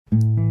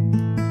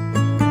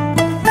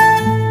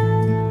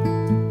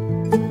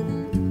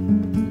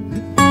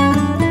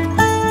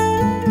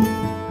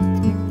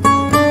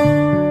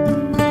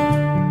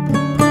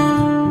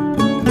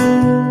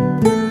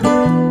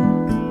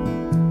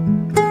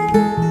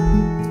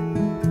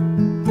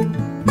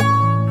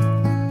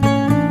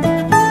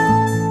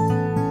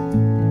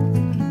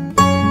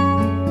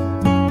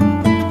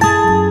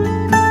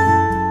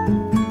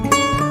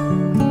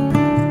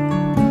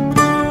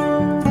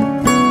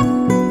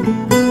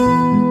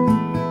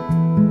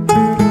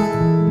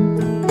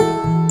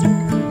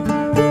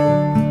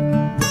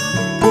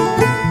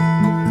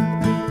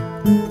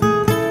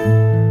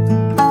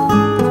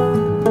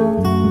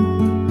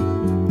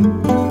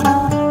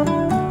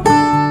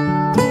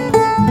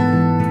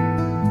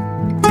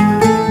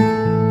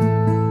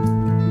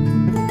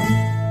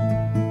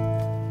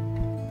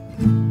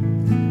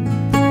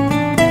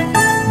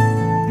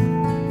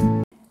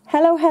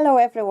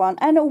everyone,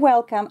 and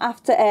welcome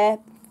after a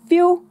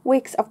few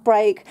weeks of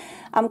break.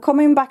 I'm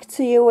coming back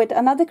to you with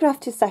another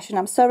crafty session.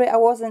 I'm sorry I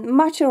wasn't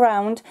much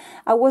around.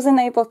 I wasn't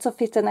able to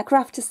fit in a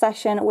crafty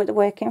session with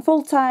working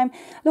full-time,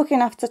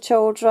 looking after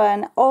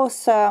children.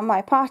 Also,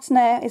 my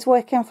partner is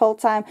working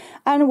full-time,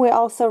 and we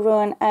also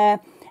run a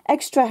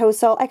extra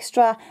hustle,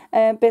 extra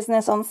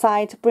business on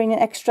site, bringing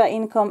extra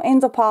income in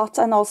the pot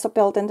and also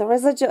building the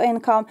residual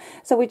income.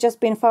 So we've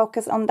just been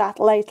focused on that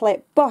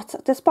lately. But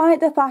despite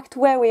the fact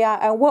where we are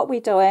and what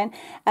we're doing,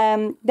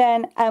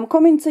 then I'm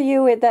coming to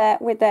you with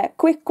a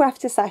quick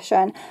crafty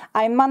session.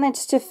 I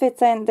managed to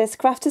fit in this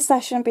crafty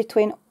session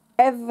between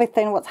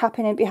everything what's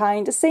happening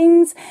behind the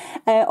scenes,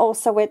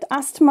 also with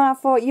asthma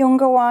for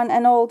younger one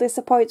and all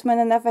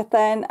disappointment and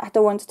everything. I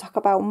don't want to talk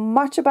about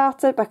much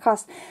about it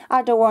because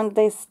I don't want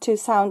this to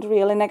sound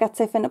really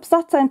negative and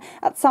upsetting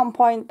at some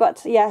point.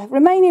 But yeah,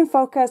 remaining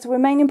focused,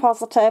 remaining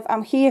positive.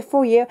 I'm here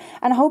for you,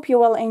 and I hope you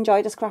will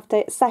enjoy this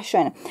crafty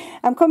session.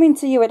 I'm coming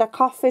to you with a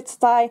coffee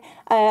today.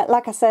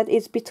 Like I said,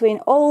 it's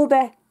between all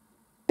the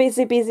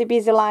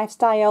busy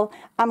lifestyle.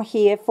 I'm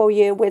here for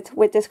you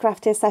with this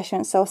crafty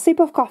session. So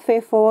sip of coffee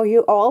for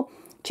you all.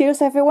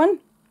 Cheers everyone,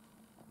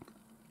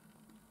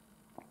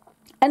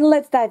 and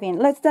let's dive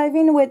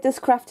in with this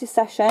crafty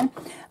session.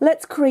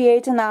 Let's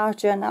create an art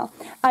journal.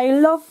 I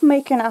love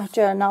making art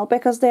journal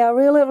because they are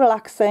really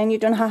relaxing. You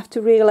don't have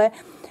to really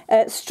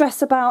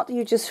stress about,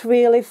 you just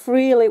really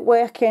freely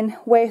working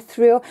way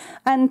through,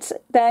 and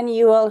then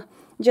you will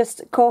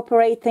just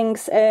incorporate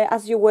things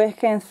as you're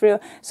working through,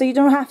 so you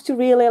don't have to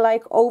really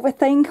like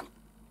overthink,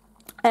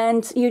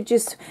 and you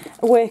just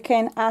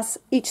working as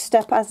each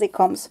step as it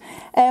comes.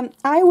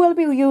 I will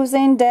be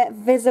using the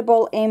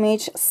visible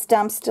image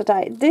stamps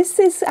today. This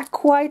is a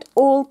quite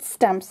old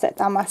stamp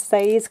set, I must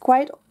say. It's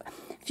quite a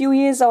few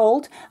years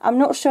old. I'm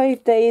not sure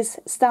if these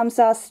stamps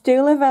are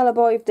still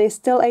available, if they're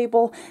still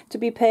able to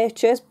be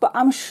purchased, but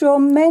I'm sure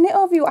many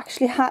of you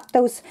actually had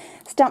those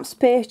stamps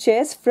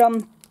purchased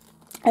from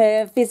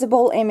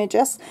visible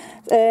images,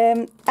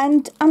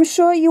 and I'm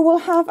sure you will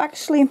have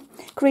actually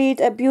create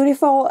a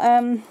beautiful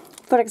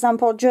for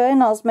example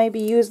journals, maybe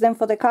use them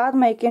for the card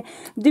making,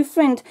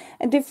 different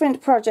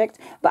project.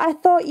 But I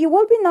thought it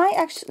would be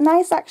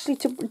nice actually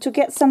to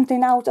get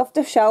something out of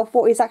the shelf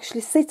what is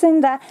actually sitting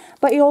there,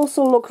 but it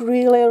also look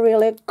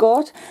really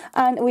good,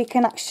 and we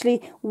can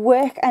actually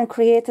work and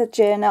create a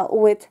journal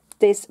with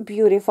this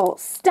beautiful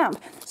stamp.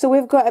 So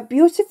we've got a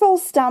beautiful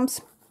stamps,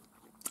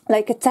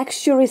 like a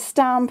texture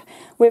stamp.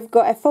 We've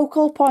got a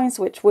focal points,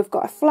 which we've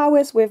got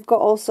flowers, we've got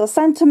also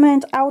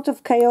sentiment. Out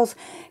of chaos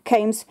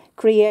comes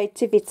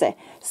creativity.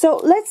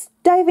 So let's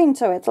dive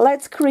into it.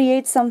 Let's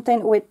create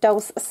something with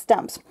those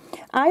stamps.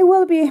 I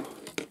will be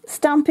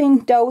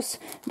stamping those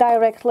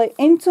directly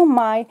into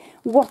my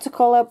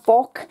watercolor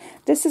book.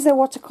 This is a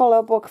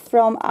watercolor book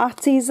from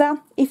Arteza.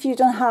 If you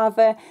don't have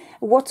a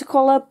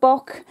watercolor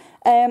book,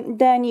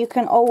 then you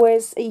can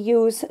always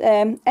use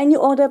any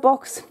other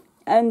box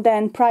and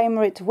then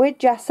primer it with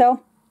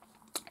gesso.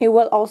 It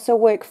will also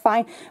work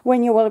fine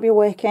when you will be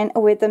working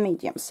with the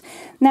mediums.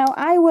 Now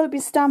I will be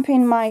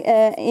stamping my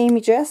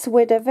images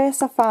with a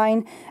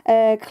VersaFine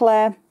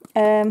clear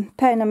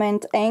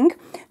permanent ink.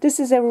 This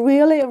is a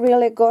really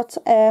good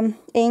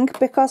ink,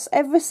 because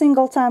every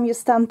single time you're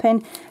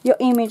stamping your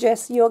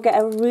images you'll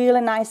get a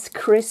really nice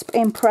crisp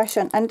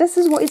impression, and this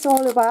is what it's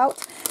all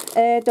about,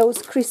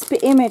 those crispy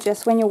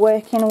images when you're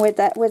working with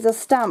a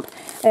stamp,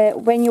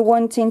 when you're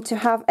wanting to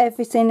have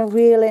everything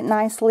really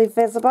nicely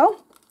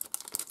visible.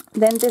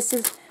 Then this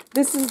is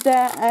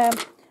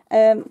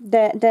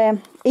the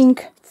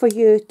ink for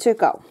you to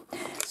go.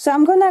 So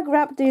I'm gonna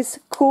grab this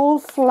cool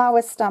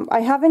flower stamp.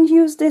 I haven't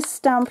used this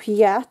stamp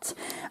yet.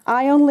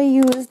 I only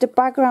used the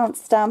background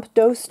stamp,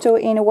 those two,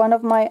 in one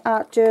of my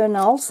art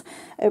journals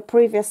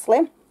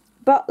previously.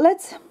 But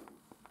let's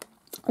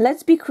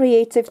be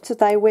creative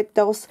today with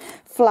those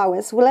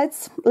flowers.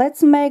 Let's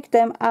make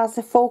them as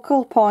a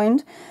focal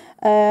point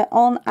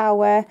on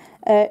our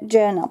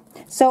journal.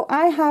 So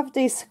I have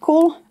this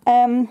cool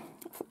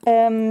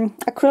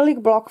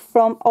acrylic block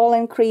from All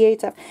In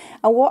Creative,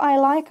 and what I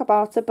like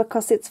about it,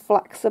 because it's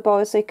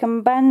flexible, so you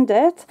can bend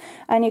it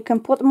and you can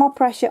put more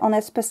pressure on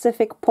a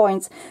specific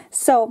point.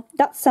 So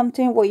that's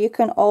something where you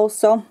can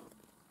also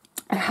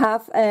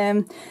have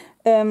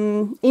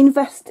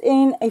invest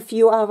in. If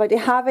you already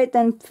have it,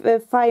 then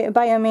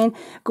by all means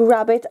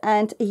grab it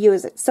and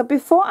use it. So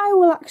before I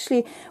will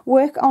actually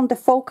work on the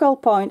focal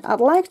point,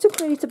 I'd like to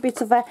create a bit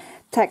of a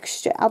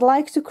texture. I'd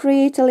like to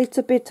create a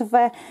little bit of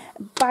a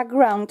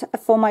background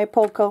for my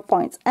focal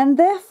points, and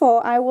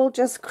therefore I will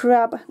just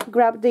grab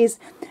this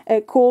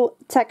cool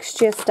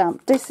texture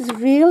stamp. This is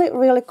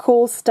really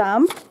cool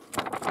stamp.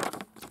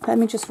 Let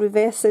me just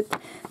reverse it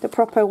the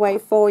proper way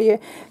for you.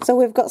 So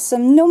we've got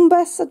some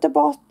numbers at the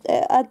bottom,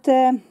 at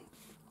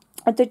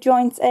the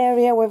joints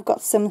area. We've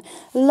got some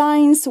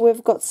lines.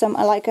 We've got some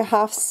like a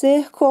half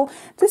circle.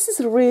 This is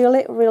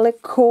really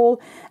cool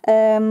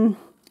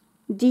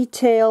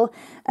detail,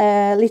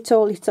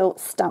 little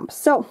stamp.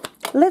 So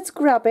let's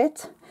grab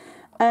it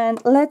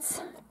and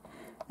let's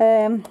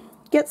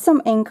get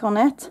some ink on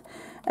it.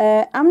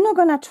 I'm not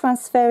gonna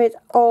transfer it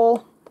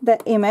all the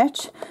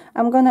image.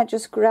 I'm gonna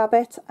just grab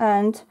it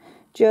and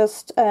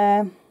just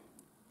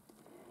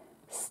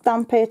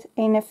stamp it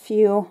in a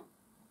few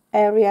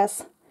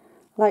areas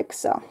like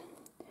so.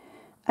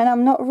 And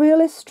I'm not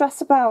really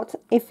stressed about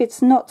if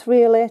it's not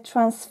really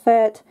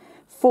transferred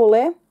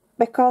fully,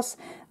 because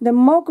the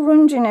more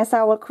grunginess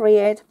I will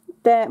create,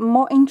 the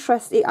more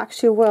interest it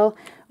actually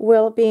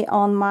will be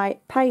on my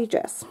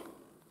pages.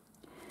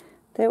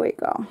 There we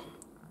go.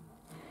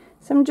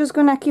 So I'm just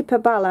gonna keep a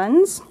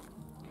balance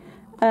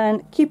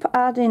and keep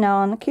adding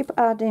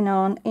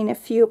on in a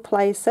few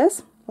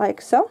places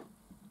like so.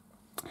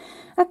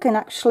 I can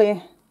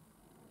actually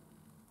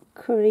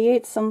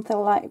create something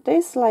like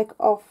this, like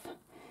off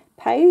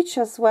page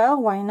as well,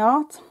 why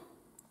not?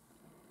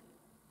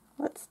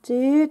 Let's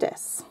do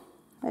this.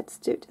 Let's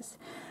do this.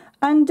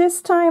 And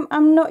this time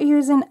I'm not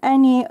using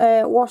any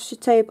washi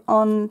tape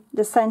on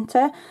the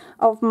center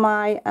of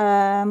my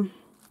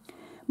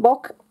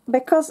book,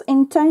 because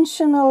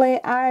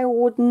intentionally I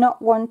would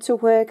not want to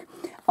work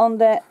on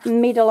the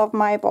middle of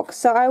my book.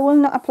 So I will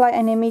not apply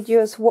any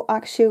medias what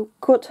actually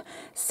could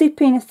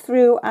seep in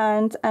through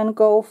and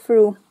go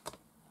through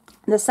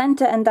the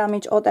center and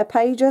damage other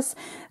pages.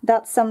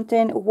 That's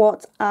something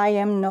what I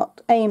am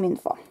not aiming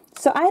for.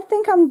 So I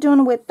think I'm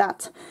done with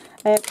that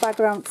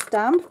background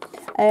stamp.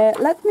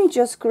 Let me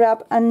just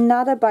grab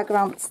another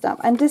background stamp,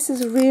 and this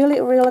is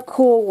really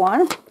cool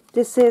one.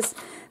 This is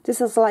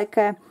like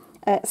a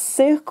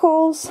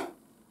circles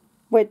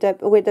with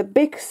a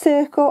big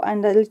circle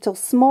and a little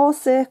small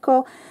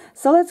circle.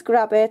 So let's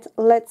grab it.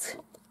 Let's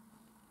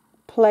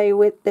play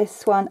with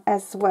this one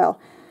as well.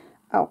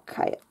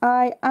 Okay,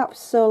 I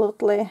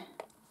absolutely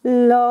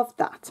love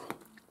that.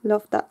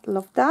 Love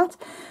that.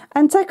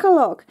 And take a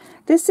look.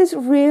 This is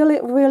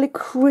really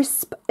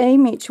crisp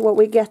image what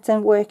we get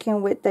in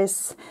working with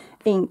this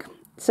ink.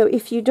 So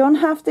if you don't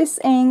have this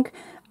ink,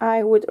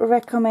 I would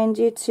recommend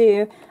you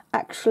to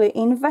actually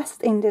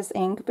invest in this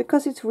ink,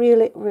 because it's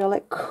really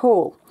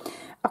cool.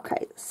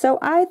 Okay, so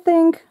I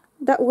think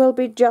that will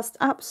be just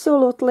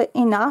absolutely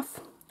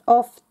enough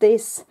of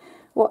this,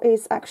 what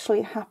is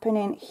actually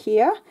happening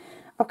here.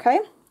 Okay,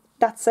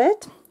 that's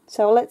it.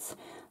 So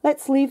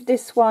let's leave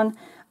this one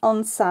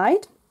on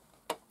side,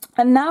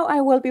 and now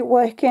I will be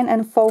working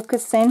and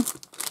focusing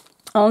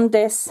on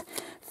this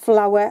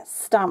flower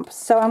stamp.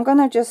 So I'm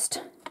gonna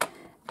just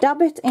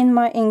dab it in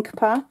my ink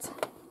pad,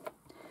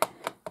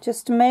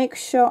 just to make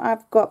sure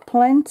I've got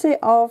plenty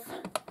of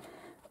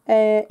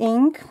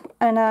ink,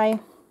 and I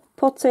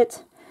put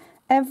it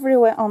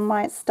everywhere on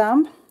my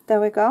stamp.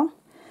 There we go.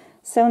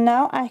 So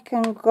now I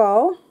can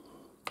go,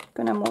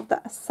 gonna move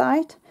that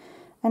aside,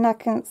 and I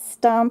can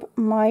stamp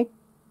my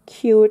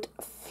cute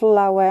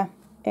flower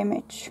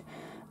image.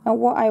 And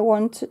what I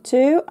want to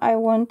do, I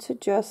want to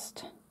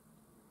just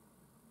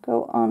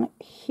go on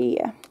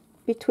here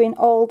between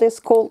all this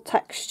cool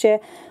texture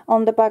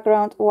on the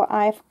background what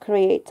I've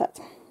created.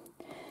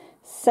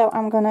 So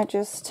I'm gonna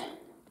just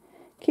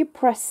keep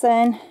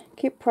pressing.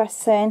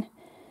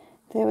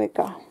 There we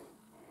go.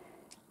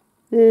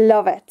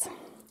 Love it.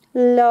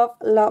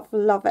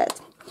 Love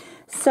it.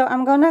 So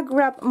I'm gonna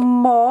grab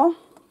more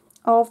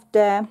of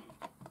the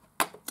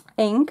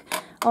ink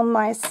on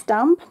my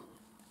stamp,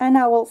 and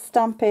I will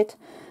stamp it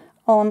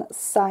on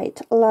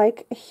side,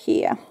 like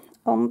here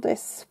on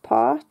this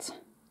part.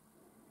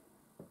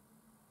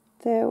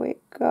 There we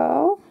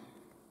go,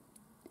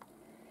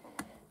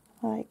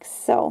 like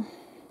so.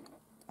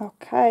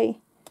 Okay,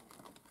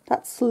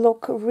 that's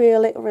look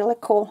really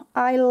cool.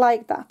 I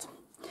like that.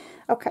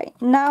 Okay,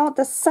 now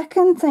the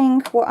second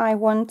thing what I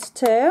want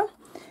to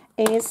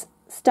is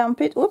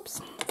stamp it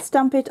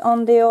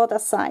on the other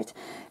side,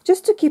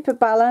 just to keep a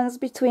balance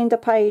between the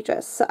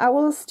pages. So I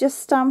will just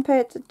stamp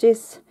it,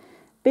 this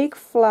big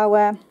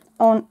flower,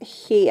 on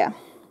here,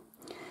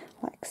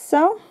 like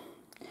so.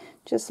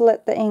 Just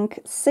let the ink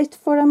sit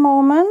for a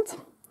moment.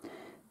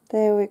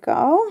 There we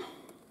go.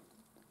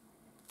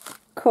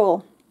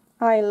 Cool.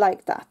 I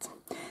like that.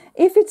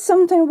 If it's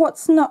something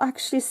what's not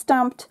actually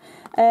stamped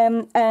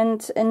and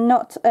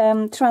not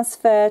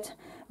transferred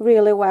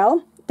really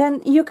well,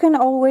 then you can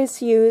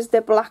always use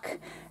the black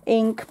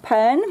ink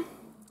pen.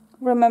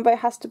 Remember, it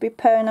has to be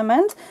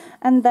permanent,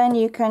 and then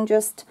you can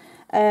just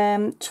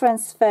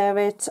transfer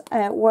it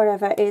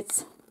wherever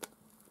it's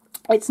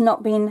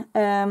not been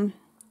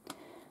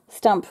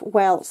stamped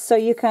well. So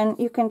you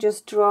can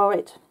just draw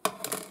it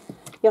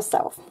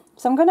yourself.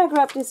 So I'm gonna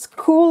grab this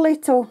cool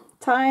little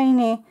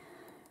tiny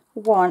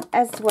one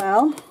as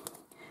well,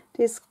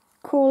 this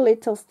cool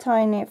little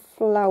tiny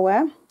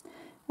flower,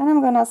 and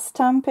I'm gonna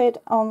stamp it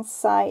on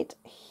side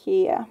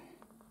here.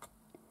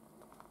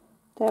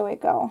 There we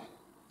go.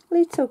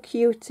 Little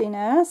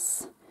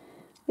cutiness,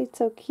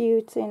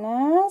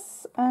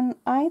 and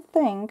I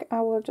think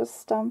I will just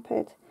stamp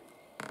it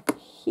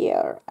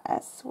here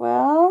as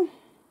well.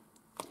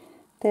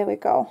 There we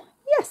go.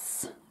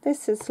 Yes,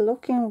 this is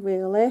looking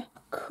really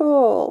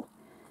cool.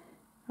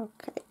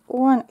 Okay,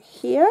 one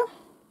here,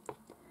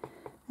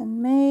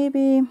 and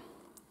maybe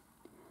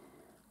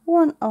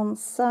one on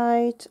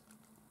side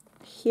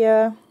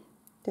here.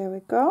 There we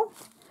go.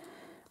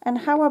 And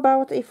how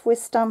about if we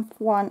stamp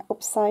one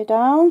upside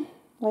down,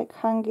 like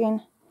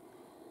hanging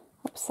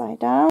upside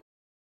down?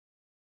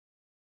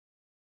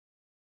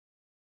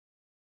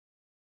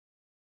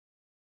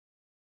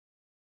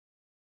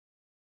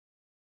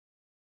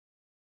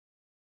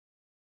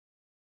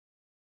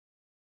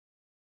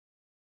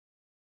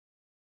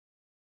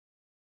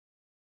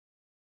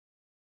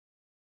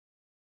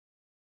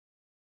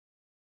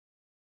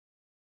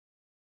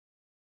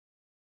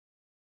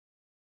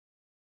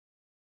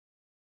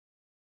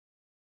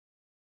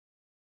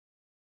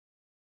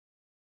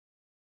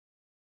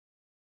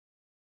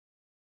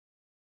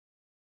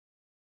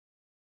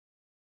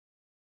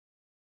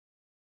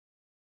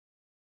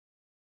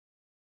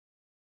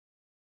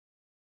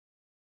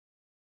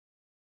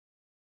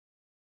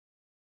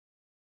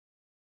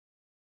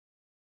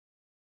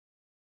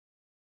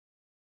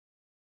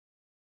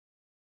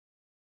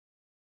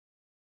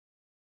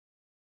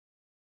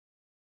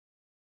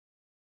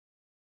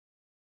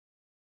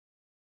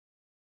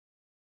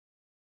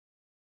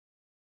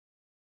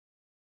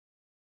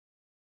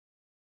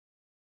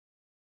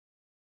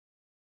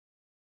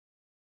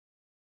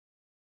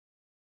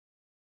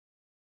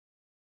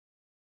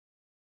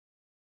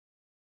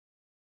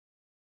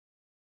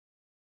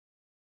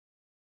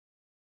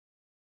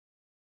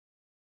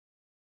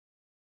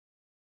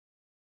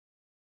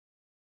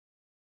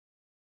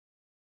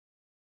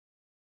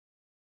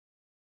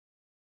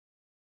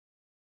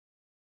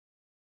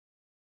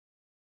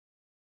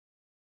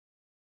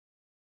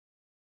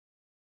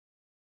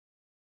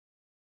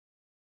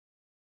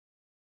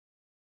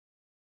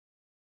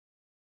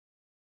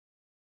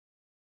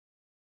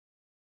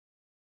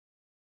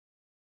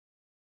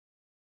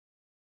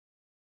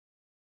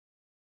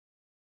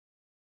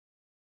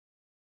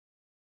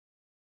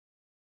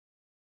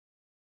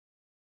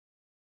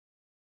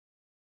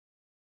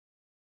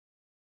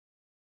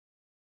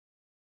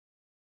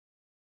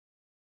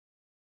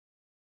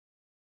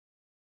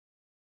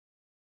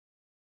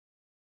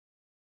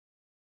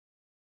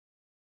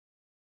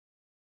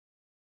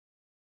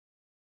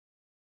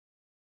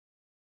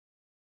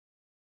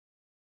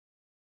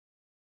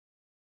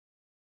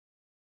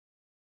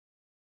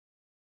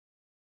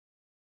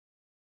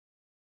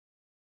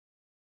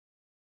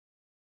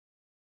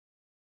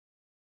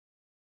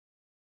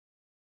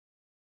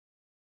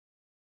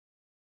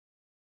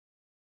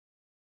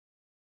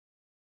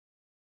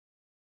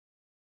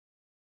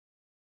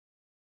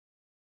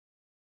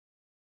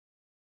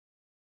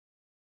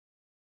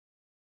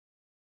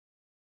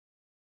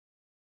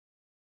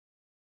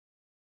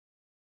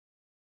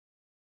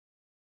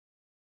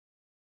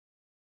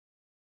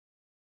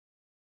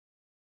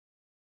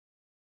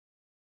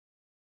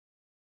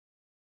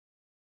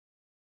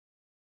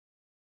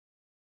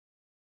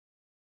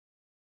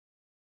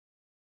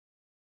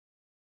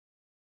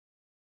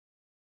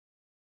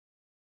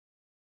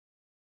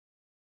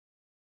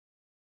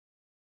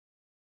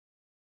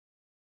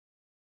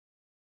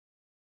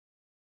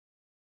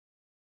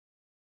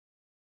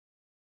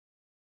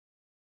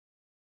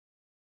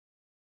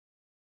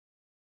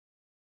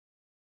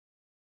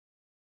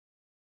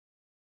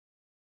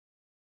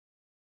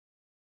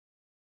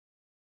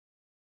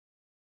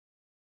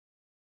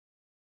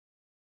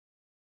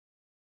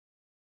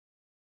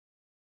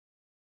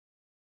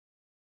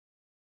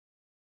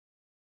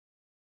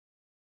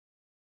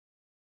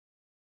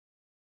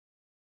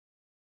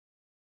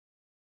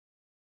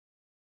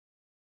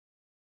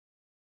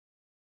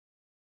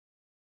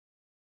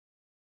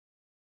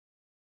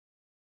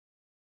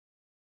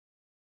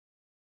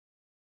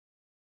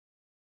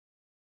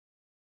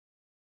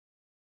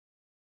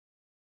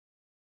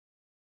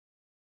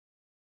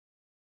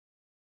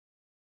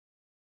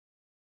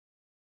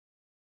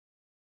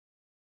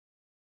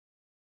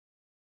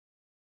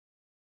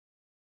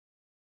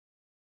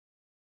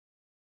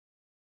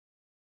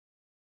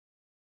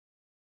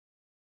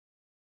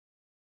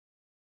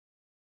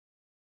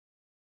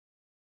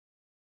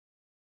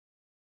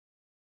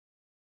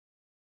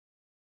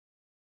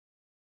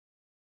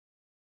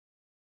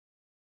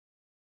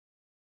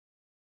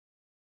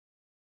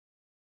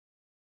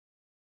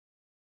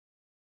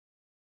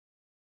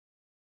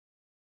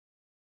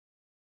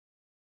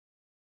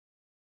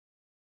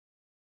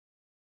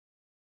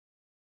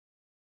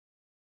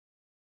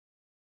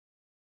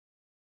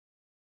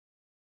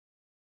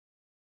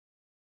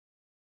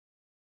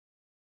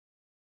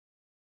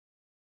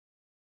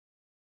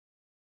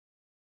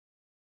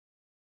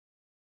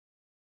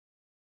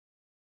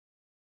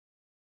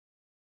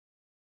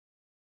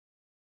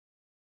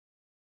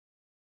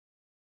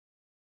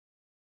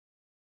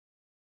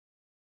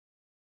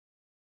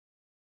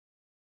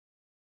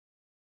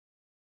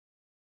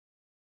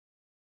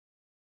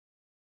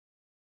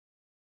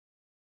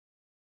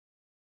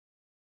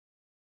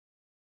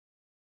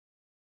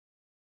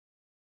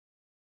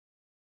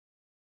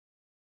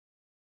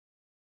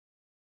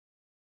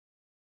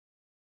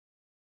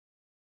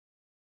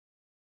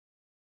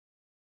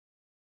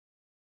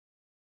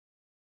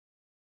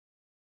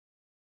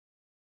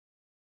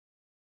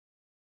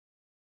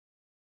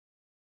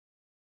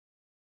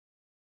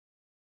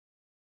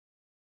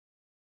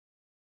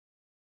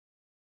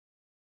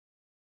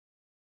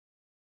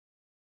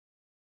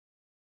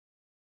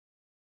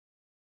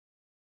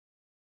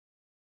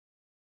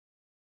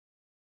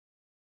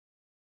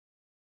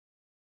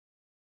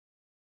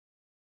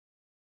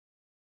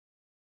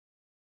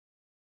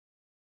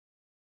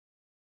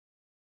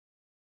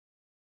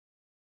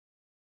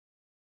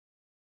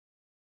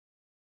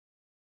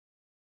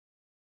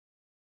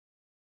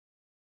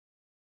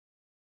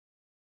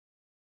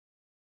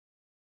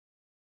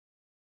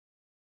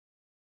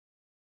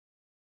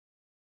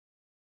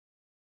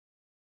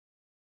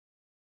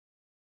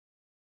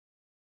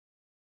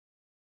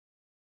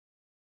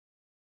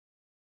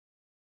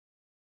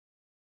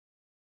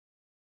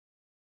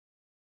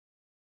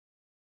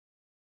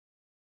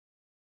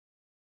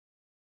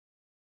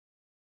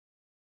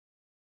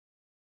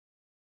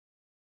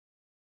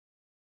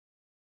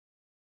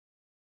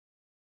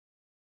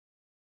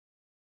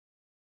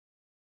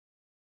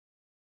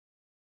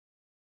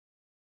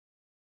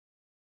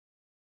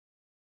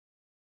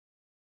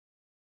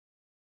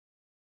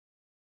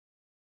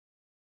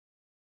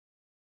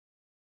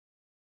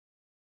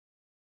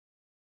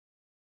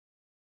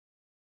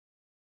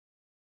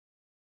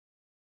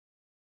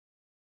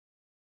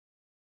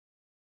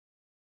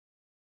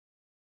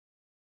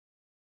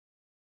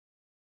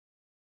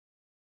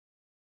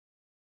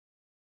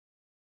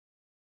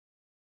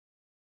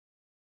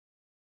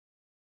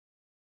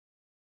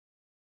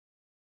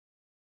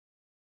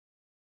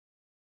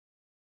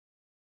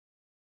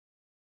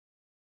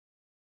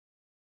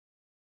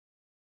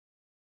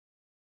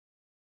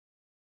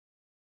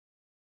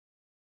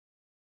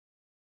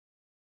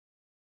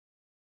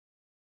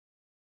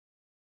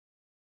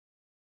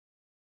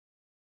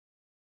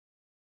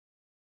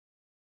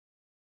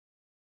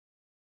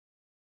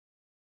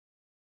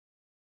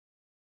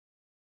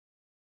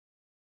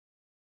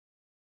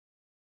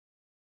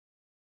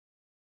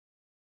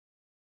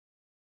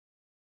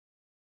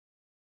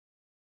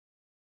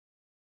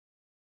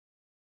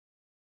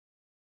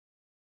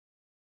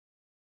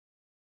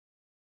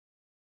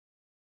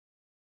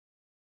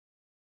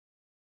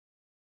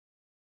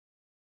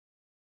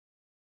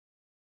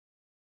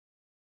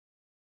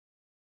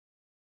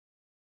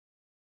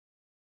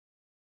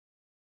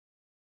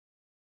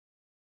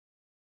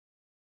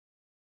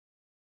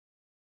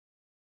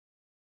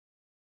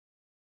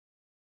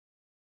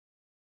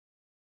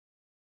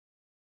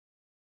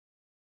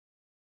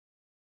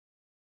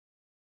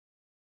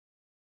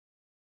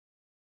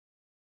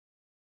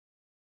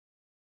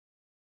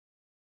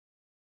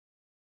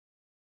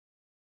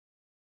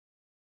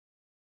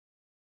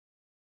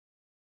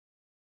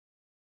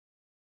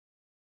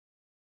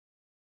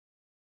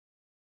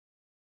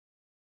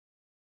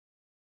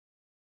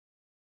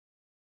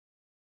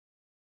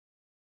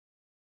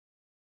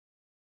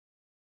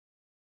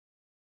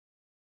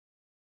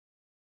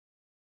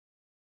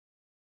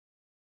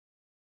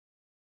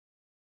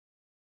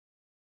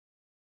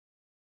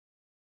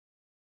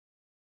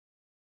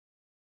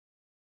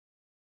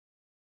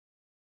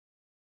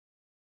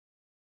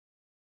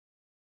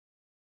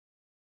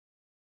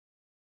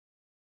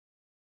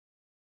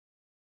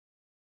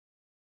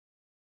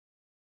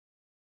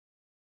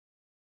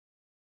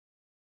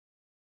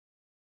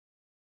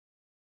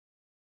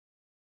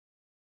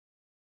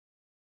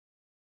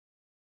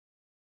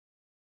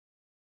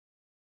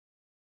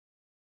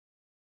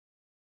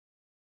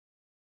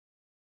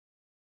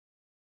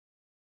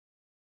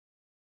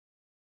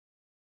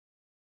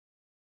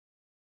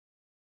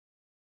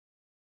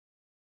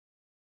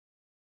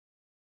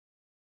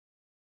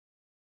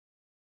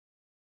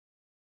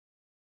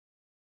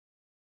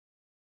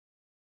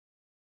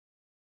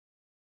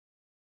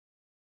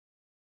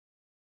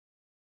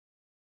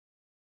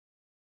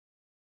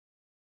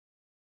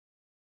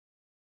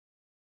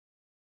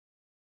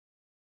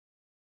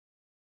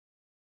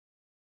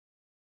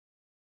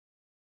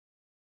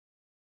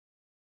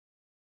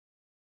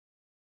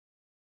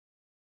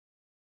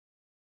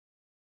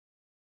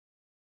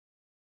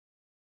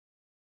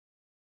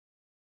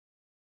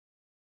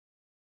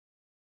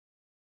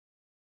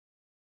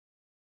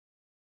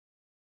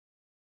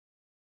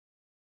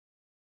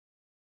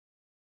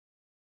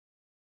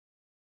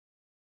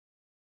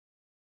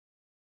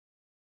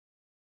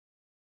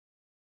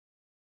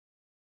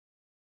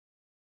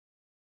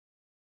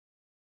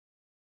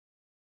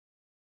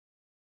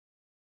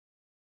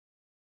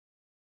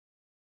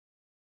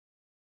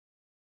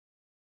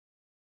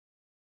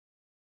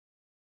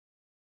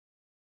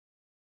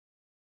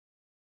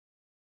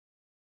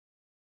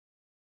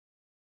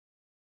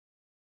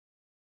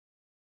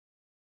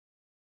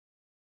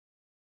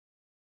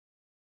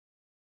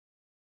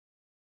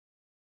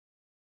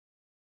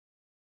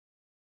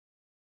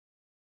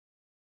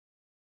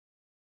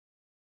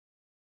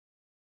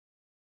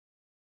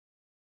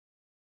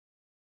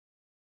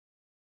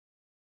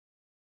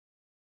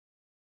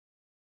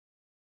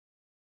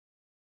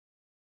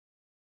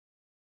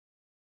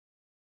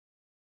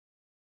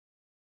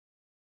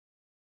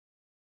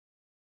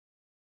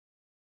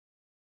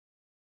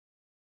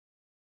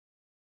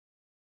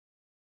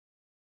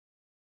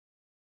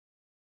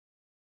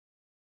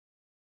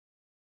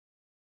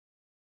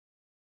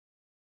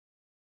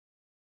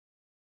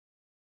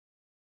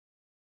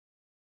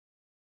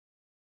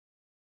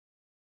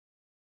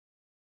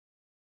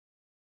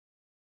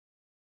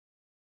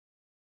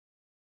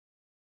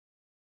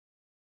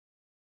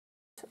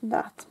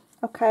 that.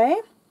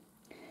 Okay,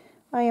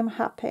 I am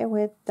happy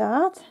with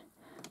that.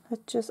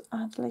 Let's just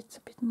add a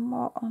little bit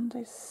more on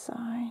this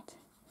side.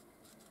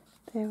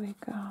 There we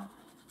go.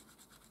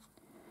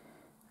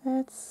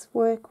 Let's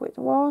work with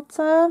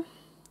water.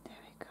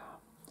 There we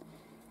go.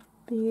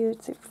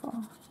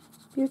 Beautiful,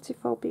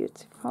 beautiful,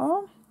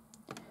 beautiful.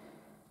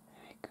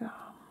 There we go.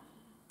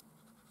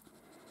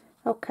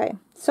 Okay,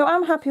 so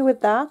I'm happy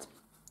with that.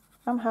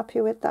 I'm happy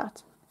with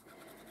that.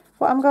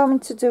 What I'm going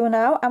to do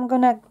now, I'm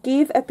going to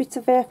give a bit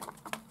of a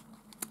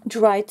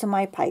dry to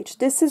my page.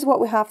 This is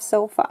what we have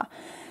so far.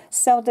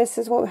 So this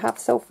is what we have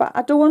so far.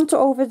 I don't want to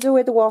overdo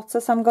it with water,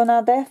 so I'm going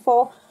to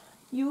therefore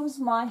use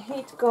my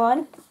heat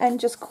gun and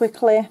just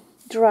quickly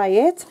dry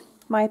it,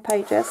 my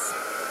pages.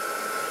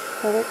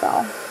 There we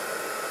go.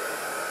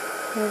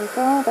 There we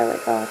go, there we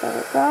go, there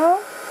we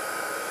go.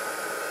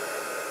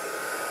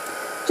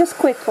 Just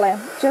quickly,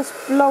 just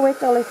blow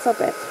it a little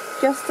bit.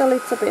 Just a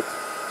little bit.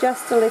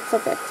 Just a little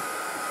bit.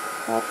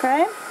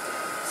 Okay?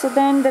 So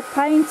then the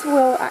paint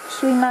will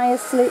actually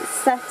nicely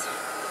set.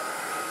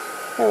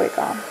 There we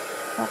go.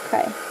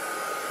 Okay.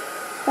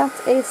 That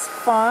is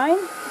fine.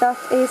 That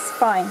is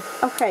fine.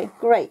 Okay,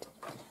 great.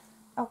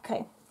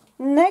 Okay.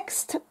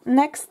 Next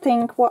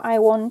thing what I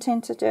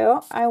wanting to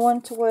do, I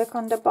want to work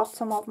on the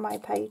bottom of my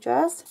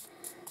pages.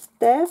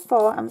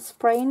 Therefore, I'm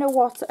spraying the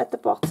water at the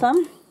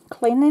bottom,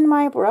 cleaning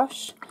my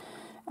brush,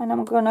 and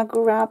I'm gonna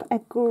grab a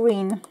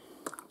green.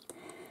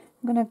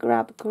 I'm gonna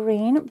grab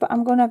green, but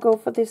I'm gonna go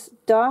for this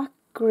dark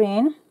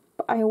green,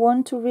 but I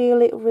want to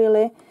really,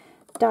 really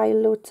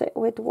dilute it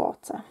with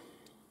water.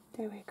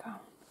 There we go.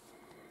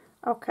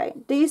 Okay,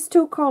 these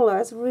two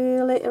colors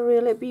really,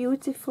 really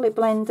beautifully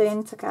blend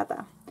in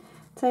together.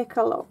 Take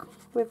a look.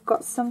 We've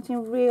got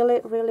something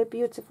really, really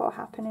beautiful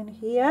happening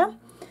here.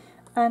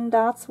 And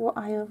that's what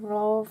I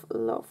love,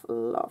 love,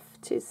 love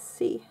to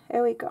see.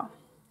 Here we go.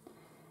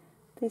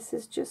 This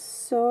is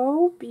just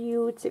so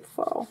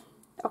beautiful.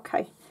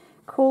 Okay,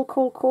 cool,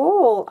 cool,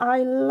 cool.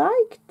 I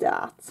like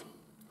that.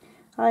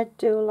 I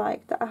do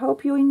like that. I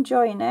hope you're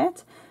enjoying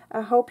it.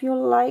 I hope you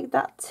like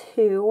that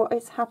too, what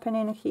is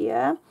happening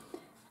here.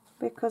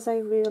 Because I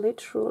really,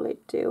 truly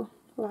do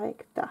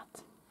like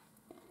that.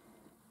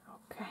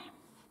 Okay.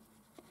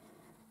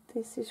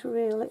 This is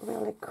really,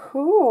 really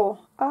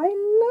cool. I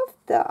love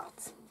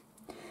that.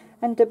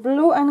 And the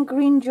blue and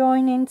green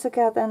joining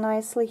together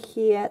nicely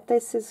here.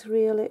 This is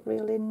really,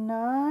 really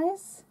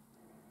nice.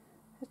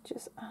 Let's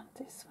just add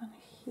this one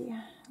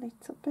here a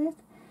little bit.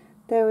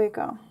 There we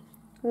go.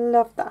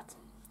 Love that.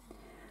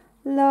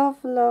 Love,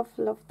 love,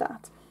 love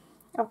that.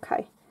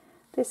 Okay.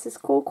 This is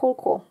cool, cool,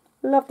 cool.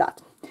 Love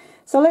that.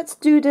 So let's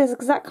do this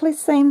exactly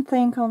same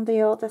thing on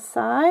the other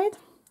side.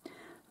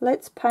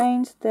 Let's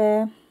paint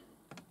the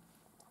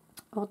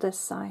other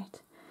side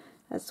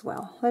as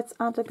well. Let's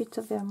add a bit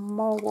of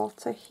more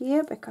water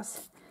here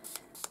because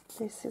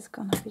this is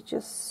gonna be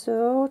just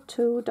so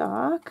too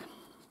dark.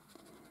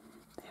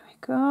 There we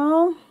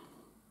go.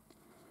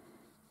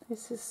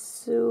 This is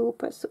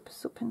super, super,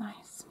 super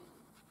nice.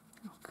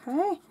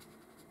 Okay,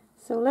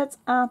 so let's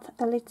add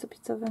a little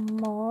bit of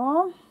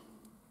more.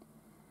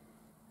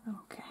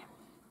 Okay.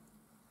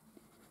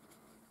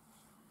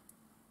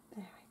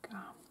 There we go.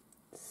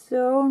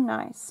 So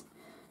nice.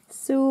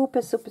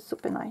 Super, super,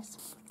 super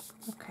nice.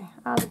 Okay,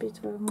 add a bit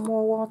of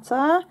more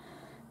water.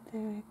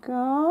 There we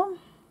go.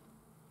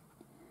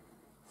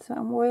 So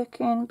I'm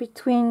working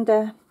between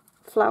the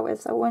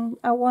flowers. I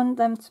want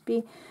them to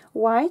be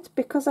white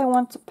because I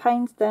want to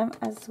paint them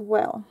as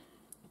well.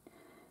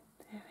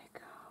 There we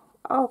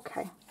go.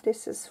 Okay,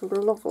 this is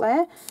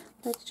lovely.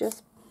 Let's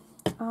just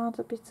add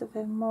a bit of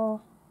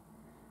more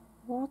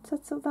water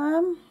to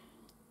them.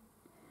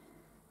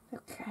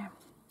 Okay,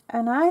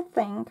 and I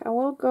think I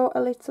will go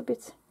a little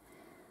bit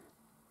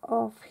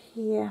off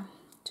here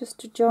just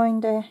to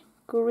join the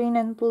green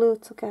and blue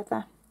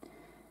together.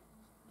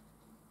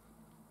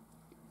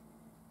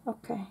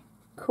 Okay,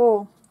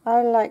 cool.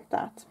 I like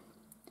that.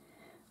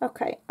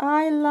 Okay,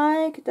 I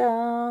like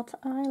that.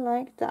 I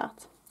like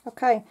that.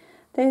 Okay,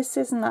 this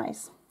is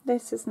nice.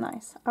 This is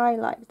nice. I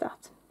like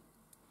that.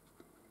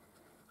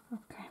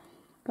 Okay,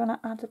 gonna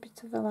add a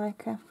bit of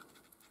a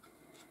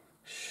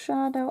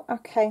shadow.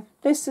 Okay,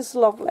 this is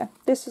lovely.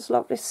 This is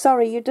lovely.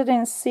 Sorry you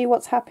didn't see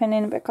what's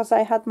happening because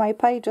I had my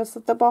pages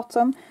at the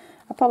bottom.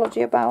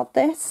 Apology about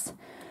this.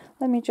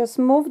 Let me just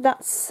move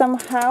that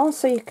somehow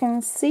so you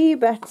can see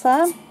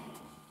better.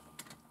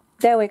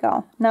 There we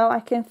go. Now I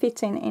can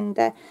fit in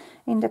the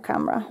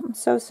camera. I'm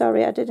so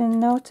sorry I didn't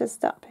notice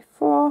that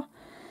before,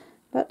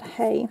 but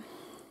hey,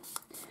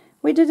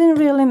 we didn't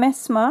really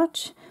miss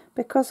much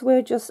because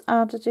we just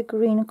added a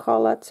green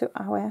color to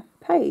our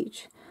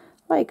page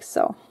like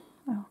so.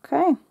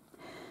 Okay,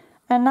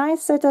 and I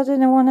said I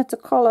didn't want to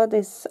color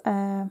this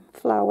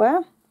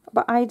flower,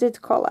 but I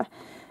did color.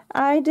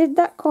 I did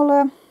that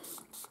color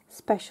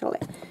specially.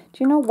 Do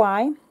you know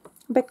why?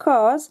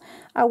 Because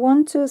I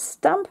want to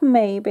stamp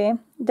maybe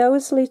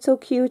those little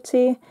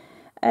cutie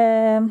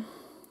again,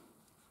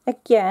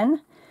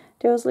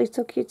 those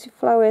little cutie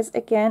flowers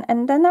again,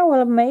 and then I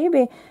will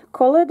maybe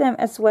color them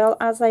as well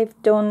as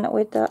I've done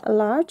with the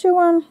larger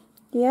one.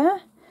 Yeah,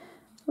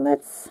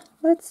 let's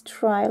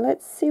try.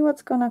 Let's see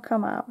what's gonna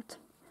come out.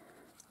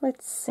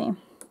 Let's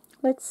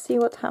see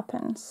what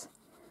happens.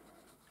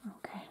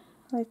 Okay,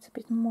 a little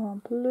bit more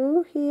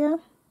blue here,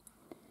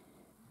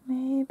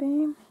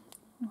 maybe.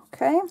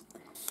 Okay,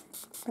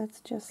 let's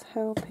just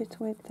help it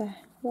with the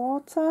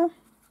water.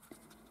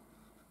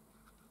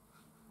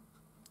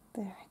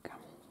 There we go.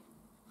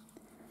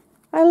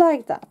 I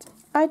like that.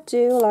 I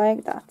do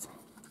like that.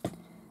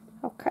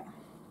 Okay.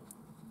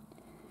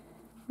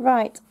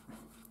 Right.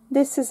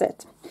 This is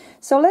it.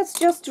 So let's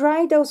just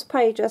dry those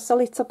pages a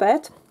little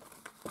bit.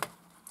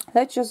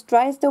 Let's just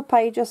dry the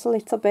pages a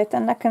little bit,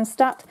 and I can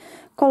start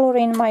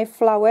coloring my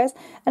flowers.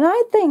 And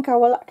I think I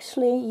will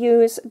actually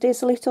use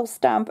this little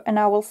stamp, and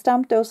I will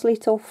stamp those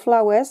little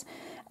flowers,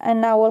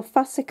 and I will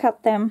fussy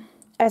cut them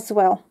as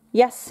well.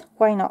 Yes,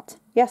 why not?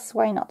 Yes,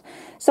 why not?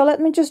 So let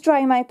me just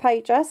dry my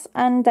pages,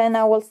 and then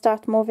I will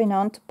start moving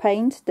on to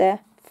paint the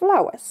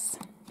flowers.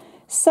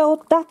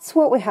 So that's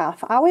what we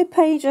have. Our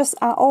pages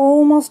are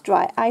almost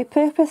dry. I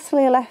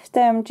purposely left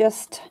them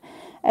just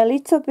a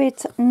little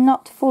bit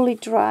not fully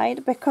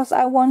dried because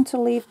I want to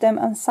leave them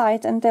on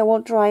site and they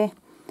will dry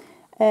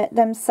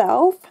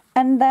themselves,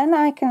 and then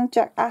I can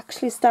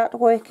actually start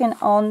working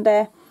on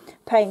the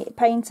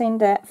painting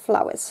the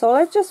flowers. So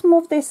let's just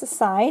move this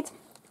aside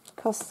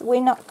because we're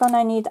not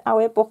gonna need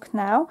our book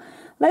now.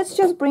 Let's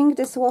just bring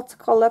this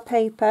watercolor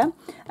paper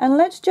and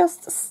let's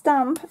just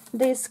stamp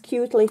these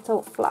cute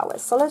little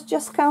flowers. So let's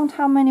just count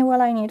how many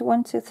will I need.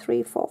 1, 2,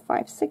 3, 4,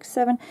 5, 6,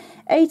 7,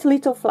 8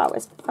 little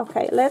flowers.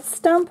 Okay, let's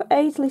stamp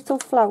 8 little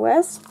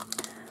flowers.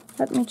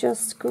 Let me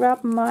just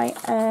grab my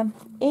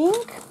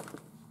ink.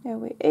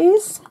 There it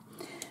is.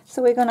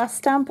 So we're gonna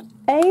stamp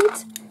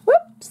 8.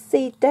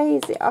 Whoopsie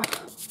daisy. Oh,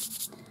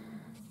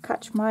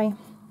 catch my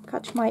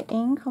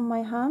ink on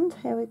my hand.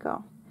 Here we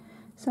go.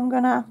 So I'm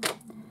gonna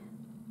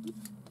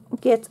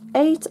get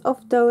 8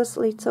 of those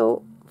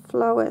little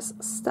flowers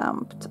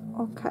stamped.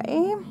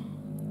 Okay.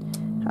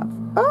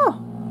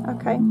 Oh,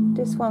 okay.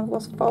 This one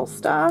was false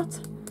start.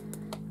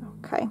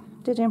 Okay,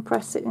 didn't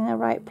press it in the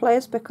right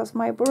place because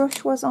my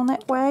brush was on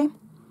its way.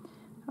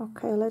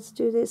 Okay, let's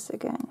do this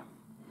again.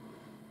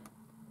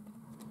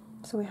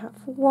 So we have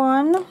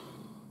 1,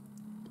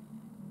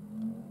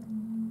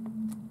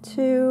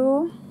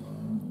 2,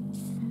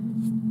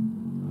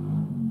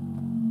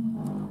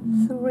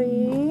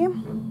 3,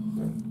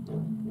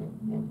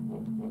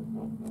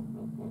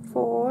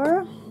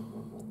 4,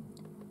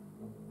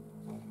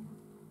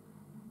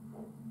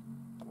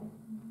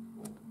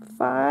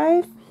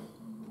 5,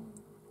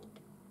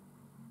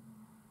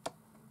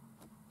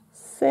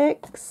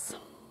 6,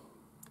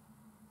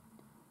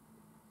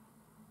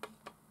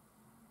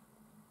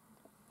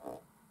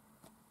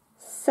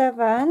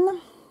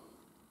 7,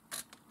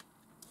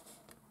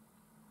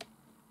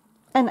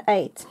 and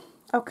 8.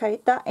 Okay,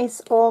 that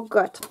is all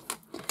good.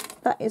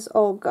 That is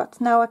all good.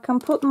 Now I can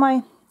put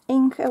my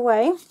ink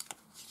away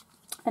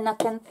and I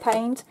can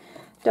paint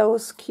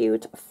those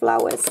cute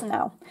flowers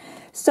now.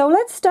 So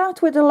let's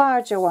start with the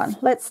larger one.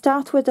 Let's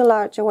start with the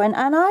larger one,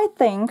 and I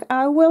think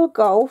I will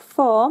go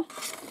for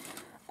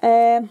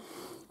I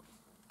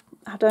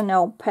don't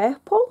know,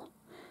 purple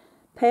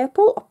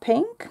or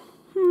pink.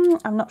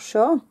 I'm not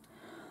sure.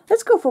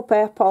 Let's go for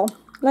purple.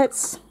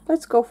 Let's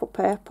go for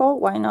purple.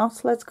 Why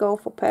not? Let's go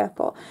for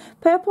purple.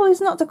 Purple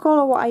is not the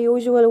color what I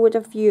usually would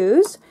have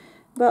used,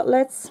 but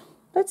let's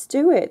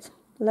do it.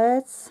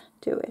 Let's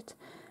do it.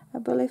 I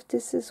believe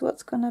this is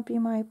what's gonna be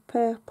my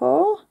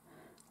purple.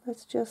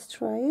 Let's just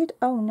try it.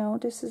 Oh no,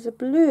 this is a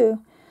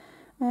blue.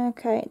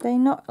 Okay, they're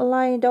not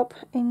lined up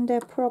in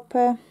the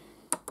proper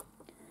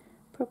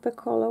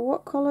color.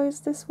 What color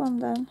is this one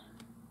then?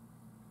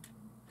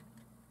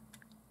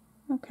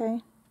 Okay.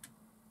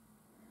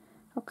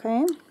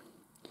 Okay.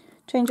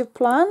 Change of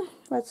plan.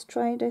 Let's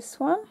try this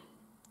one.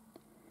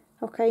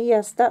 Okay,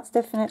 yes, that's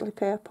definitely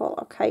purple.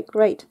 Okay,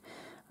 great.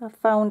 I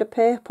found a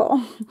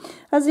purple.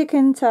 As you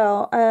can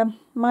tell,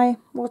 my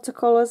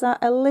watercolors are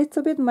a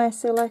little bit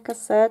messy. Like I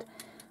said,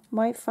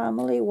 my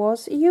family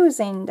was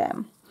using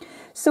them.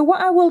 So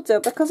what I will do,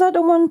 because I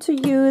don't want to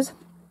use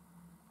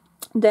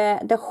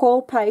the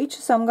whole page,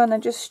 so I'm gonna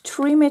just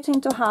trim it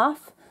into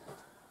half.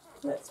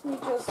 Let me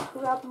just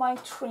grab my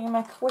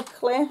trimmer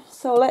quickly.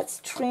 So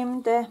let's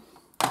trim the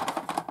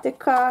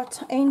card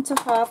into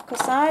half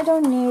because I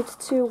don't need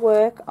to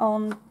work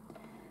on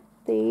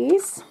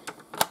these.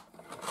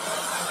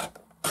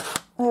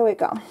 There we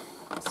go.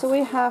 So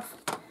we have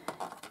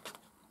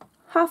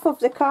half of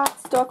the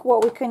cardstock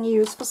what we can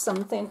use for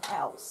something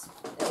else.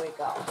 There we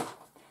go.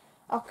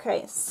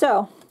 Okay,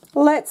 so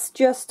let's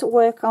just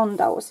work on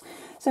those.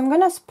 So I'm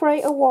gonna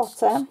spray a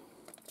water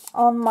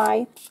on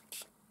my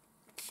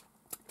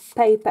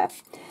paper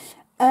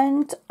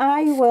and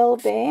I will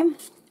be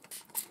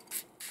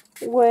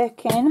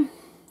working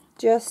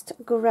just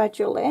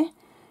gradually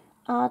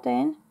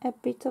adding a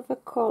bit of a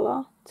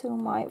color to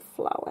my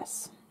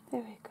flowers.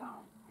 There we go.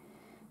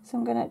 So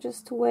I'm gonna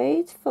just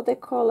wait for the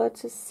color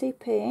to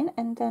seep in,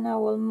 and then I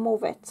will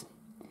move it.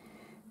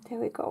 There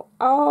we go.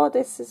 Oh,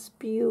 this is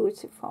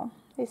beautiful.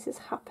 This is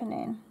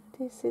happening.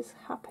 This is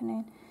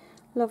happening.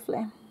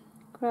 Lovely.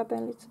 Grab a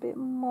little bit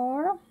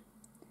more.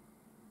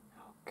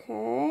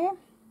 Okay.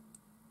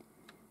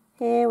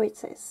 Here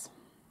it is.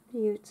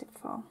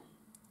 Beautiful.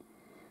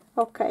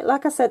 Okay,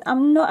 like I said,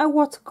 I'm not a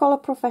watercolor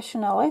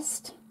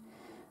professionalist,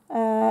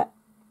 but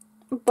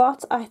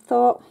I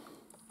thought,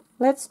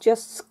 let's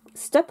just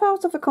step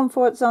out of the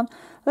comfort zone.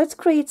 Let's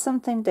create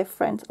something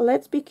different.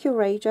 Let's be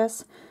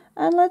courageous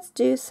and let's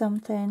do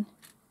something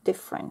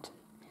different.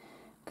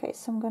 Okay,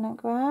 so I'm gonna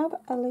grab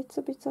a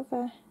little bit of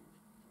a,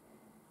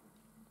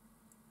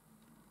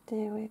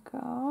 there we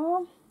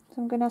go.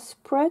 So I'm gonna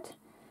spread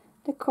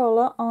the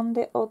color on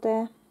the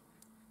other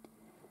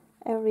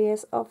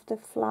areas of the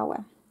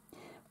flower,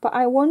 but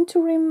I want to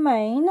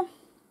remain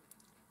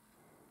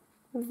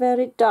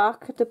very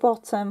dark at the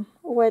bottom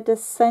where the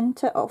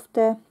center of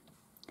the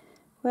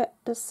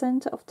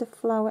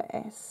flower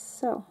is.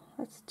 So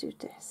let's do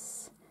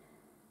this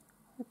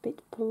a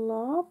bit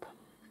blob.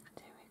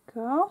 There we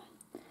go,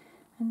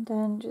 and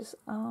then just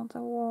add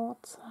the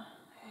water.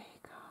 There you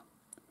go,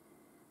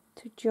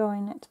 to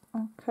join it.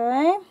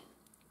 Okay,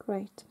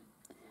 great.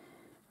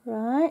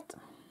 Right,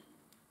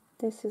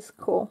 this is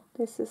cool.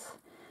 This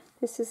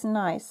is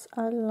nice.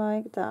 I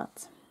like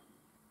that.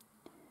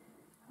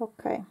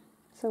 Okay,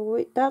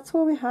 so that's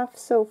what we have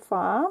so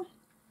far.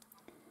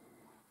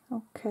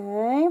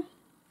 Okay,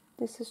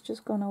 this has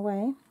just gone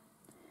away.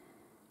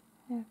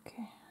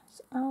 Okay,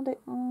 let's add it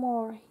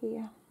more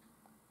here.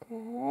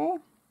 Okay,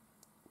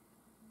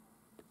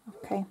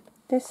 okay,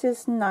 this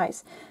is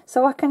nice.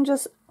 So I can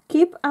just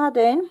keep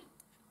adding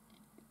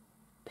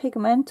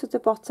pigment to the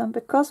bottom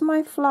because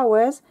my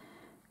flowers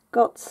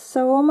got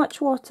so much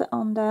water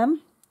on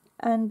them,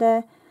 and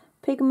the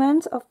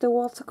pigment of the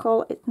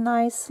watercolor, it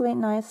nicely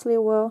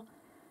will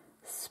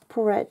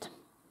spread.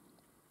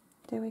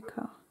 There we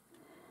go.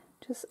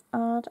 Just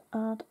add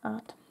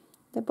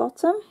the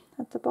bottom,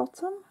 at the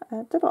bottom.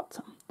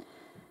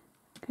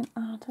 You can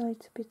add a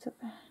little bit of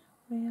a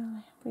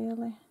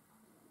really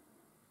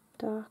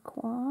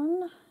dark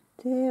one.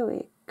 There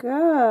we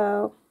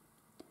go.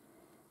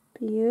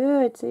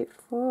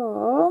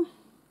 Beautiful.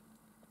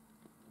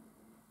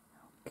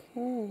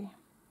 Okay,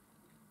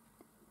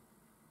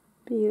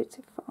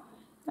 beautiful.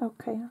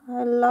 Okay,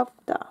 I love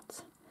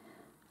that.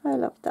 I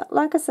love that.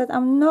 Like I said,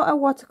 I'm not a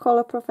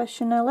watercolor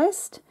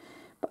professionalist,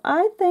 but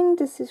I think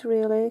this is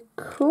really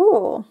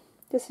cool.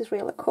 This is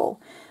really cool.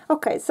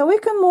 Okay, so we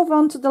can move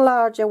on to the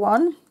larger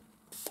one.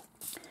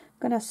 I'm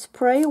gonna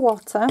spray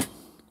water,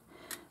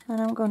 and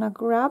I'm gonna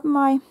grab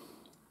my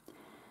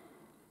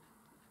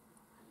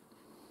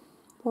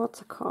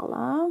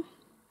watercolor.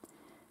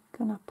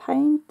 Gonna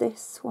paint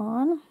this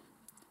one.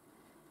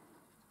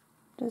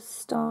 Just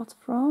start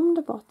from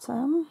the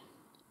bottom.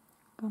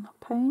 Gonna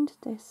paint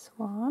this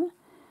one.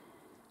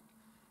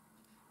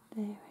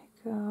 There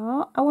we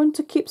go. I want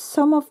to keep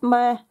some of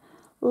my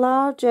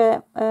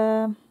larger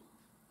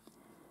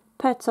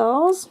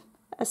petals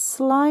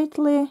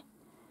slightly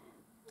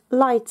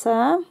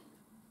lighter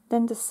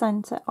than the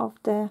center of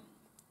the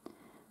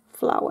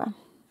flower.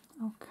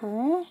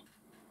 Okay,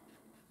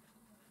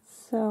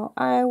 so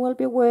I will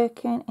be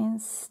working in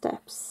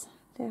steps.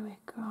 There we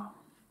go.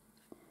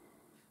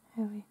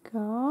 There we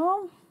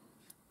go.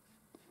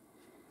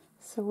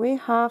 So we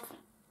have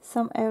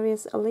some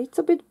areas a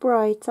little bit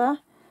brighter,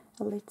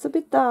 a little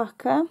bit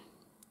darker,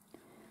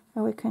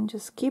 and we can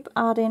just keep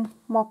adding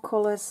more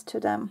colors to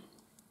them.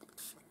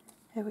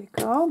 There we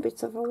go, a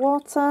bit of a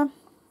water,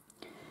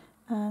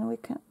 and we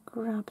can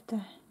grab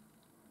the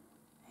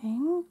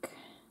ink,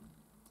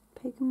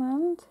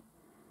 pigment,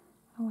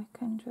 and we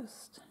can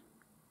just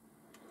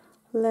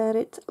let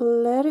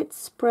it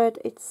spread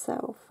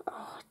itself.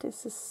 Oh,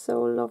 this is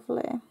so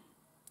lovely.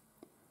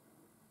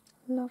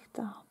 Love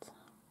that.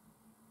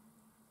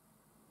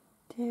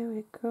 There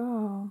we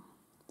go.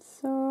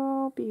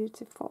 So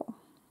beautiful.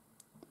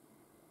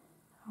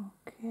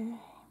 Okay.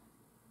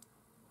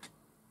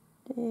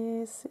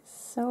 This is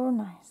so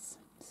nice.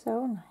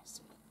 So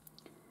nice.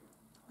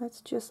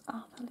 Let's just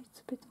add a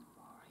little bit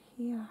more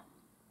here.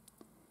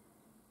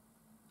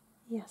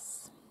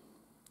 Yes.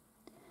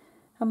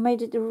 I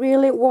made it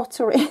really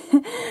watery,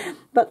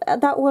 but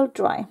that will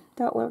dry.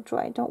 That will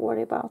dry. Don't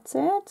worry about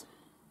it.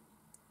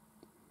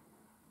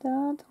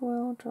 That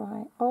will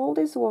dry. All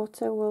this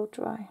water will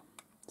dry.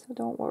 So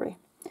don't worry.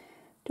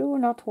 Do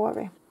not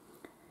worry.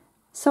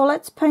 So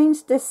let's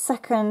paint this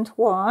second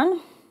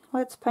one.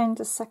 Let's paint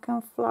the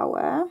second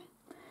flower.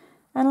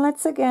 And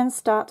let's again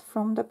start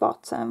from the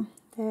bottom.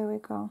 There we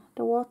go.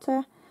 The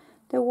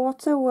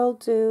water will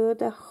do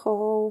the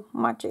whole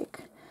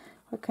magic.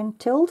 We can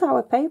tilt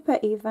our paper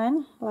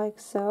even, like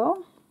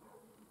so.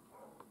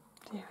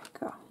 There we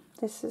go.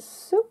 This is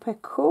super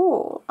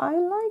cool. I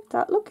like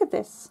that. Look at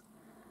this.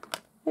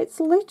 It's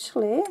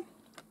literally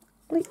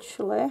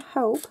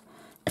help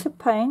to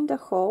paint the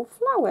whole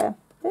flower.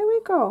 There we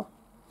go.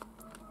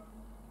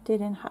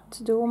 Didn't have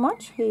to do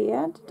much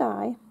here, did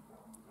I?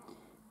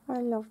 I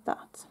love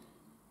that.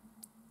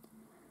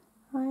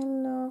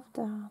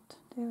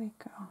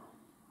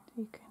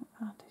 you can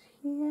add it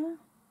here.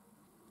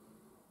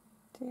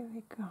 There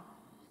we go.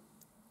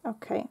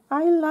 Okay,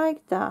 I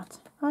like that.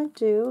 I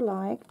do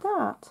like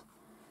that.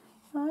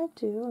 I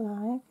do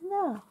like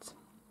that.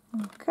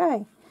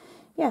 Okay,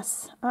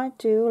 yes, I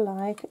do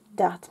like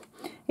that.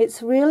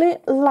 It's really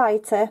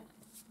lighter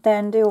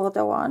than the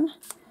other one.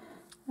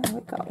 There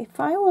we go. If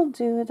I will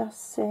do the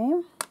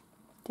same,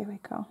 there we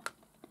go.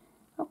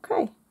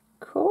 Okay,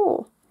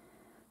 cool.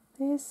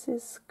 This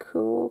is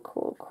cool,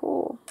 cool,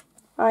 cool.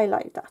 I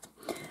like that.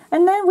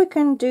 And then we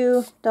can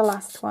do the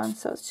last one.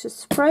 So it's just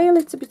spray a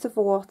little bit of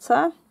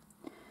water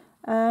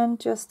and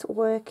just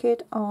work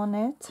it on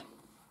it.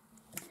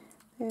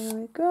 There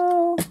we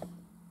go.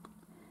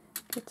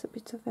 Get a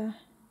bit of a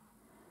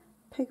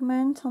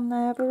pigment on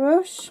the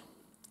brush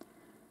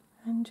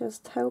and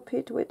just help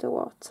it with the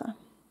water.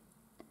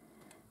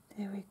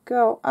 There we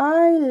go.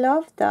 I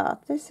love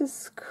that. This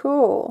is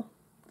cool.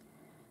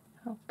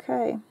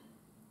 Okay.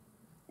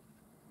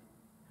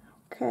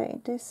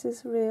 Okay, this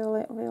is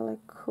really, really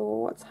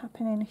cool what's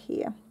happening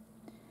here.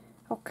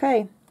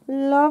 Okay,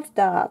 love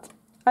that.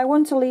 I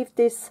want to leave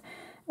this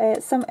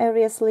some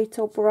areas a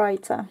little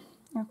brighter.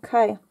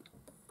 Okay.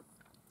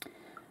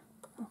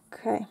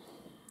 Okay,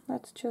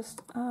 let's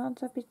just add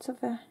a bit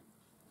of a,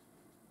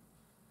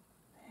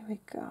 there we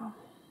go.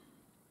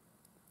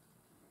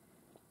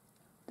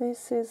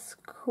 This is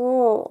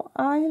cool.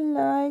 I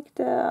like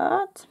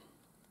that.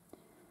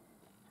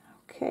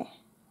 Okay,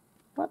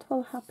 what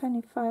will happen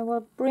if I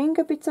will bring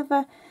a bit of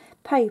a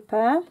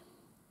paper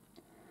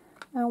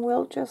and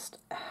we'll just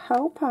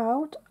help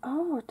out.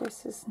 Oh,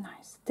 this is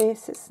nice.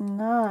 This is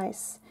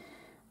nice.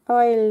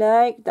 I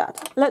like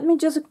that. Let me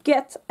just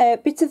get a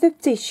bit of a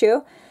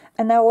tissue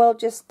and I will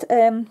just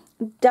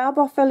dab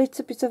off a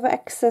little bit of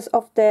excess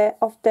of the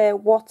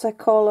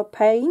watercolor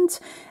paint,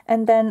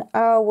 and then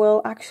I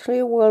will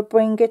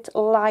bring it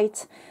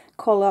light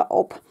color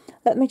up.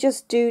 Let me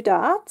just do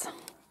that.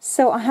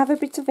 So I have a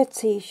bit of a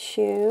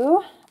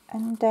tissue,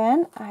 and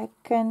then I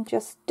can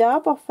just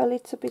dab off a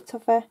little bit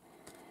of a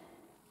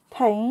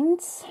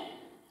paint.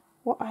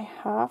 What I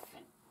have.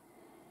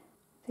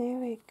 There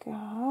we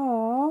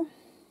go.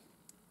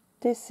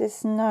 This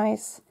is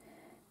nice.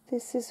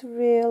 This is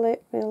really,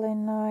 really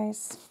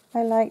nice.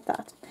 I like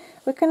that.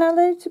 We can add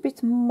a little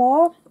bit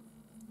more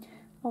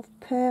of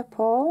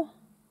purple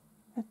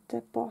at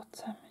the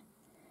bottom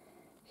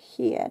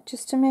here,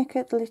 just to make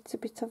it a little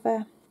bit of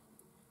a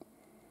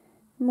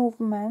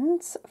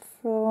movement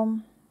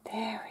from,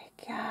 there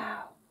we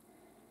go.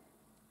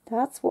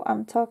 That's what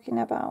I'm talking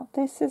about.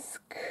 This is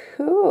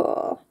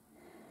cool.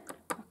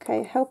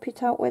 Okay, help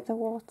it out with the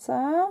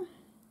water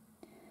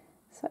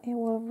so it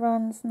will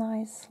run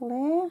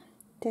nicely.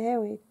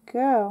 There we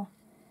go.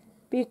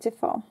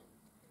 Beautiful.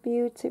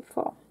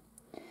 Beautiful.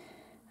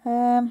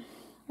 I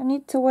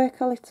need to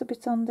work a little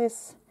bit on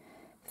this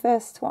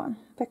first one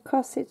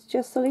because it's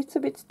just a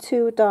little bit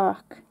too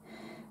dark.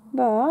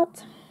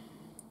 But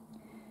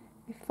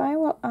if I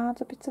will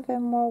add a bit of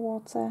more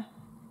water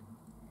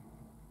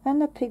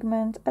and a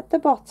pigment at the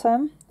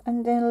bottom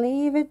and then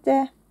leave it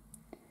the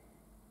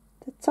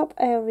top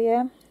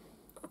area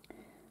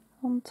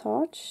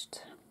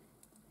untouched,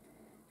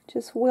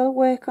 just will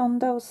work on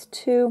those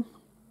two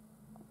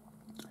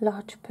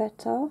large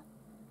petals.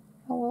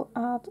 I will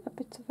add a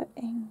bit of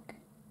ink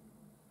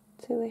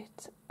to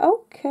it.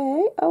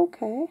 Okay,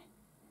 okay.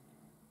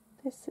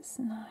 This is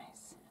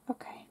nice.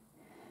 Okay.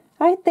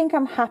 I think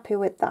I'm happy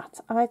with that.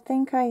 I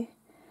think I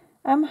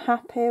am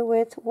happy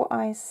with what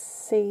I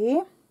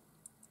see.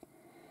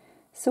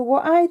 So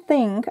what I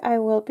think I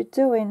will be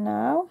doing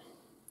now,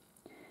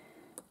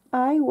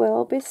 I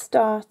will be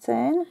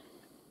starting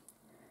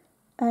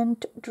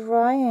and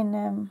drying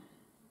them.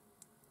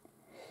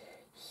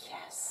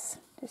 Yes,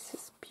 this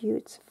is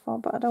beautiful,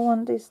 but I don't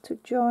want this to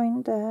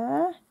join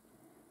there. I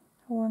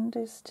want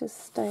this to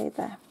stay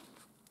there.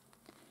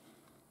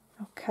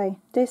 Okay,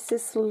 this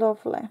is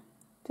lovely.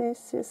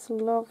 This is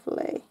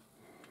lovely.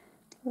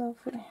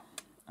 Lovely.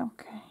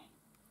 Okay.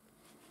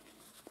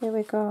 There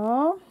we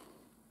go.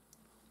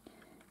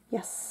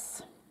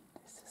 Yes,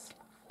 this is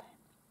lovely.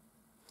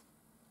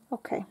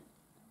 Okay.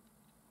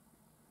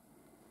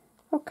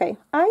 Okay,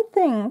 I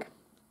think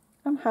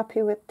I'm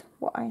happy with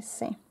what I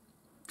see.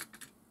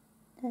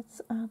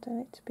 Let's add a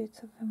little bit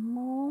of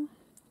more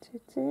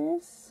to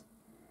this.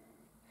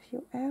 A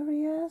few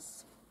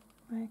areas,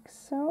 like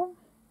so.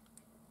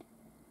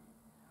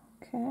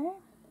 Okay.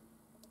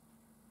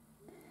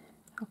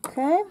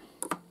 Okay.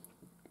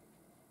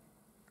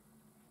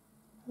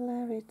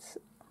 Let it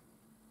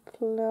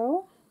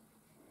flow.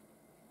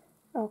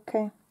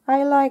 Okay,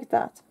 I like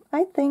that.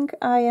 I think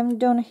I am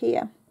done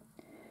here.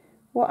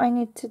 What I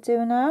need to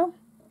do now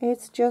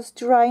is just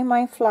dry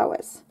my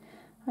flowers.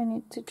 I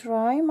need to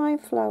dry my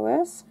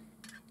flowers,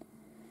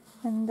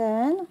 and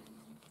then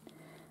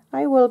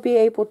I will be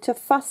able to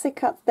fussy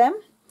cut them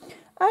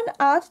and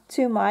add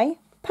to my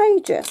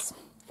pages.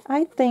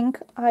 I think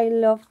I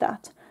love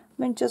that.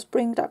 Let me just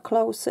bring that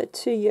closer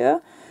to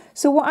you.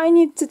 So what I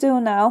need to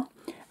do now,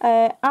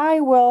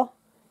 I will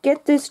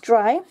get this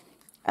dry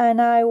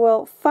and I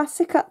will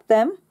fussy cut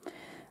them.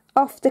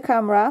 off the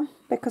camera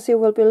because it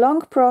will be a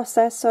long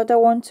process, so I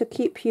don't want to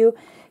keep you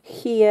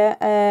here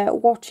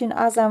watching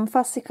as I'm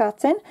fussy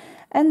cutting,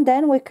 and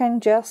then we can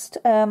just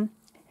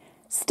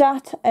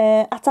start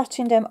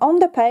attaching them on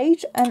the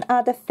page and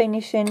add the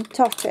finishing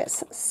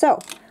touches. So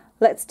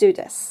let's do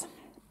this.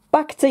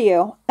 Back to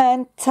you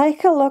and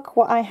take a look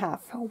what I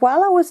have.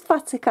 While I was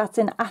fussy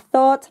cutting, I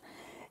thought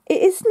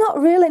it is not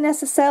really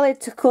necessary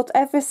to cut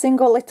every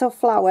single little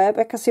flower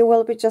because it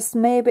will be just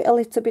maybe a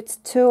little bit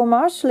too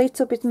much, a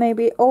little bit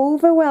maybe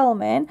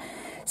overwhelming.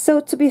 So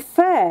to be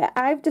fair,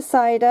 I've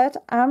decided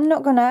I'm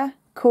not gonna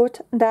cut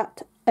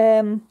that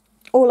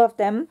all of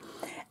them,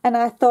 and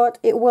I thought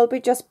it will be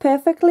just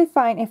perfectly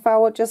fine if I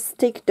will just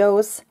stick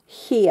those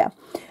here.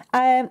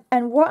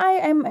 And what I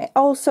am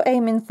also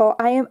aiming for,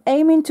 I am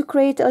aiming to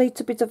create a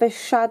little bit of a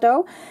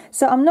shadow.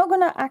 So I'm not going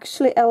to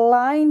actually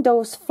align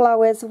those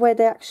flowers where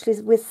they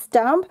actually with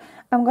stamp.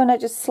 I'm going to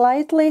just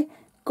slightly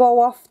go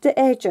off the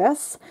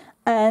edges,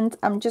 and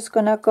I'm just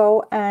going to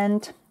go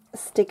and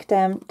stick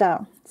them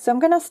down. So I'm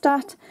going to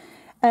start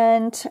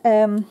and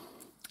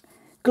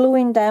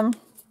gluing them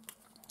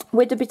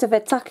with a bit of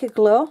a tacky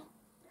glue,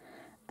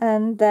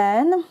 and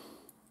then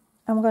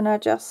I'm going to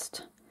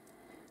just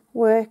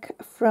work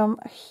from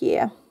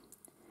here.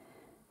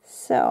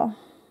 So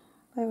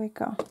there we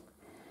go. I'm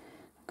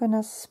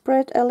gonna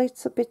spread a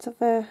little bit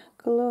of a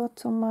glue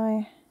to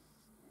my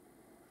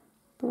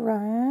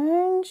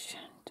branch,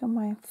 to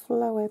my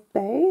flower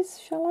base,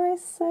 shall I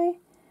say.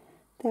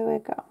 There we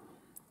go.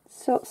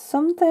 So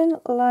something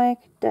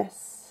like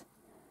this,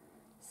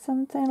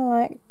 something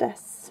like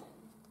this.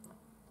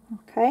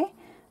 Okay,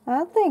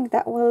 I think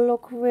that will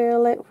look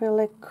really,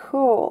 really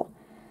cool.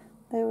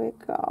 There we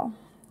go.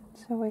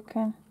 So we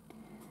can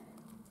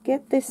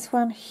get this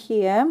one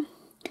here.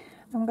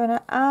 I'm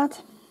gonna add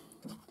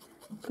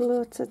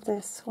glue to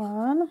this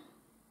one.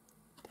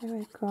 There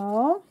we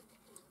go.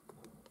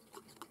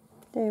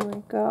 There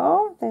we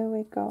go. There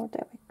we go.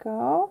 There we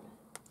go.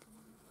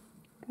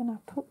 Gonna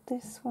put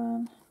this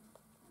one.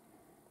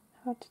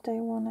 How did I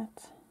want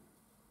it?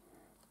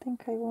 I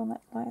think I want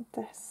it like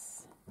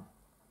this.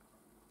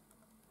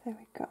 There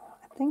we go.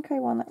 I think I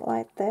want it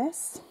like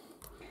this.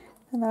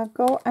 Then I'll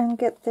go and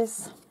get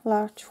this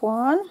large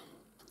one.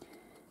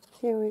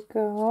 Here we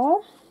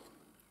go.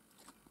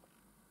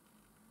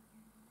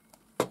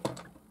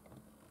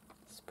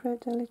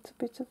 Spread a little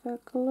bit of a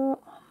glue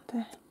on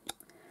the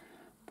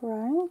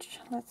branch.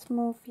 Let's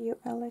move you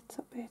a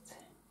little bit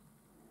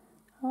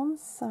on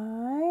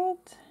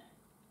side.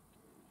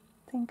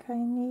 I think I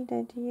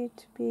needed you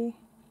to be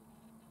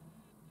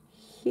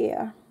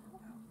here.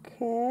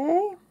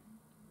 Okay.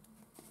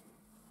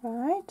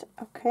 Right.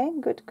 Okay.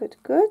 Good, good,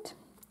 good.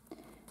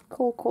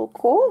 Cool, cool,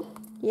 cool.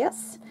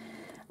 Yes.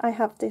 I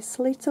have this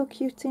little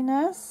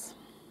cuteness.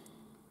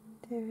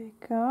 There we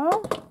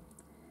go.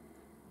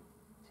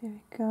 There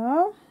we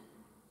go.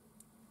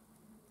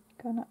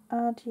 Gonna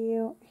add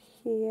you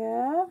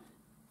here.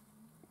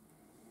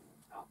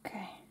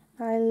 Okay,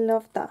 I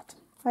love that.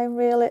 I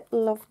really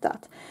love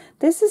that.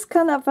 This is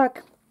kind of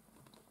like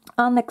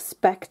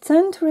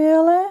unexpected,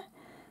 really.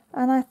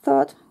 And I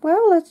thought,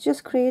 well, let's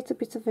just create a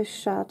bit of a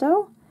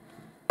shadow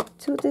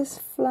to these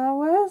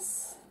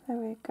flowers. There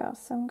we go.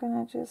 So I'm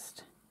gonna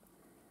just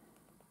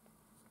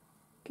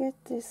get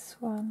this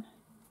one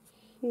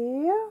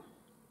here.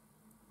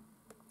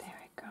 There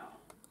we go.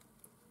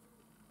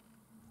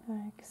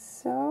 Like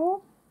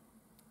so.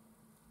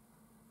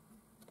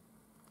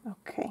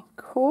 Okay,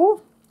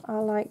 cool. I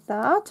like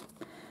that.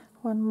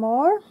 One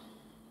more.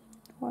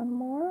 One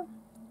more.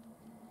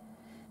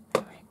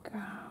 There we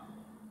go.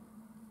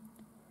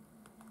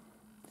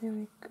 There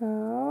we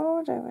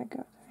go. There we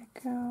go. There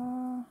we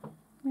go.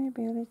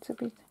 Maybe a little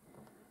bit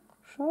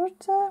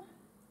shorter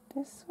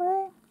this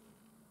way.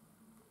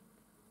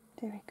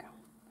 There we go.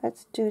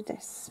 Let's do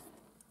this.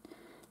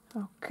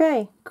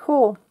 Okay,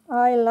 cool.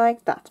 I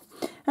like that.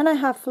 And I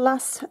have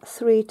last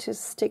three to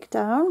stick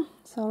down.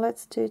 So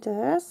let's do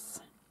this.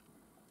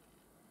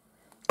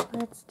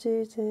 Let's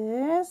do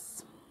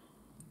this.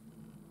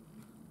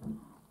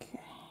 Okay,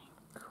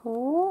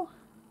 cool.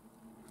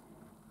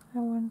 I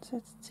want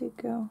it to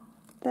go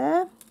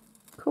there.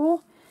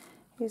 Cool.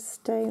 You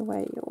stay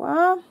where you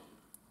are.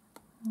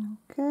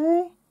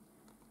 Okay.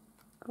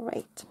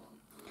 Great.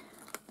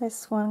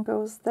 This one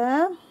goes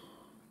there.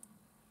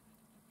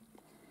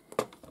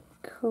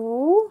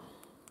 Cool.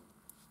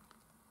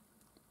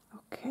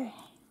 Okay.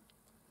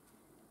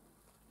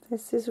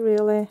 This is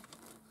really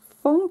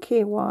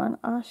funky one,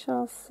 I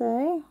shall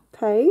say.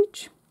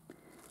 Page.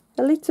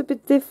 A little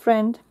bit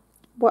different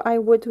what I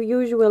would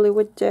usually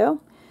would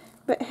do.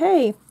 But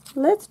hey,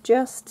 let's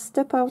just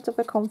step out of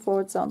the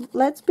comfort zone.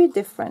 Let's be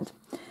different.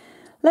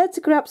 Let's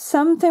grab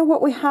something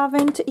what we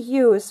haven't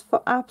used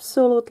for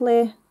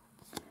absolutely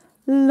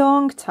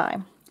long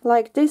time.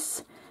 Like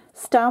this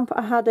stamp,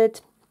 I had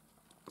it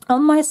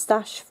on my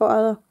stash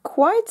for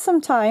quite some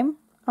time,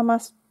 I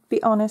must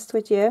be honest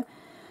with you,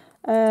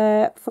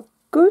 for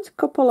good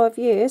couple of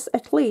years,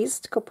 at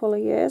least couple of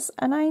years,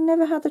 and I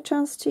never had a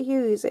chance to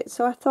use it.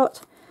 So I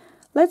thought,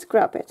 let's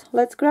grab it.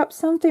 Let's grab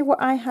something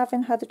what I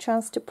haven't had a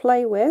chance to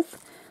play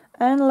with,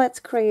 and let's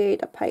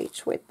create a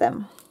page with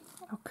them.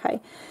 Okay,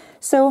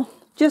 so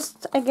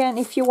just again,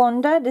 if you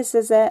wonder, this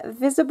is a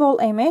visible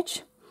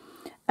image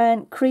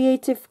and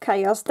Creative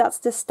Chaos. That's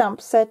the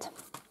stamp set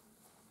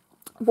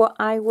what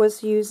I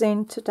was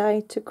using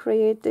today to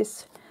create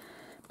these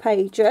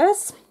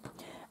pages.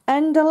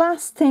 And the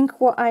last thing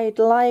what I'd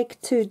like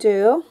to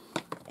do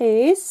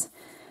is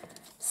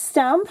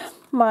stamp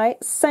my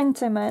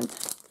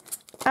sentiment.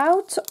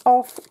 Out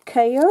of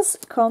chaos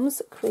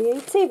comes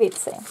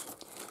creativity.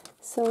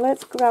 So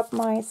let's grab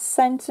my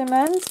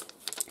sentiment,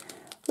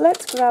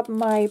 let's grab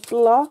my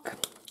block,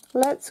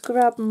 let's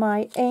grab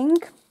my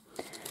ink,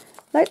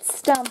 let's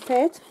stamp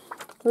it,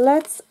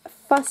 let's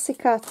fussy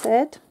cut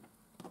it,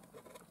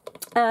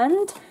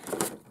 and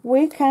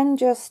we can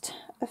just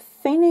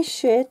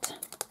finish it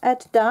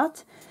at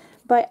that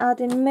by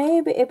adding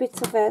maybe a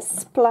bit of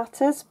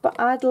splatters, but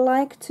I'd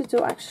like to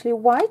do actually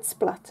white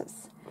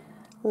splatters.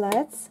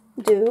 Let's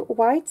do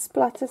white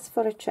splatters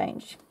for a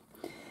change.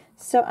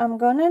 So I'm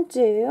gonna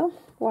do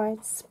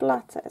white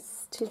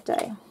splatters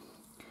today.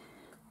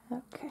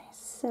 Okay,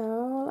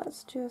 so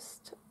let's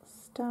just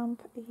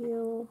stamp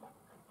you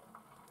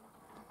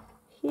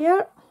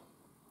here.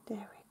 There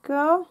we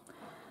go.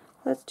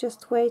 Let's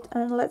just wait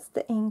and let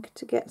the ink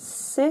to get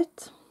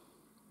sit.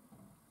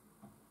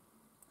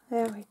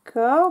 There we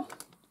go.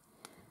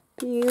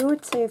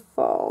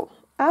 Beautiful.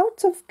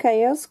 Out of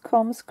chaos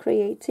comes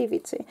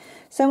creativity.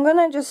 So I'm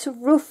gonna just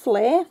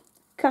roughly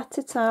cut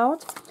it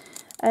out.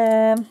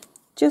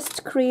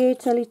 Just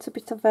create a little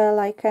bit of a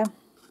like a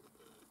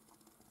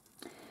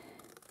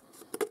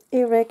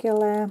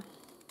irregular,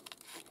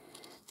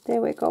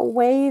 there we go,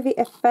 wavy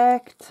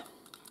effect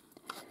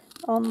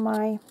on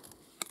my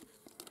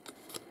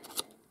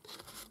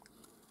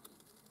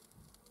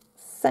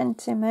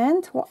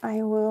sentiment, what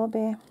I will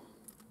be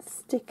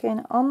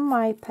sticking on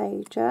my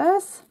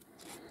pages,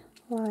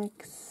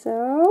 like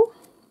so.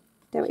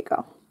 There we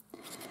go.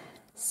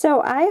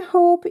 So I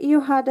hope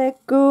you had a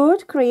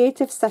good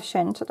creative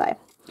session today.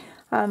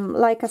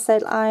 Like I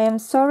said, I am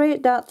sorry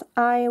that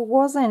I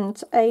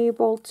wasn't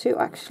able to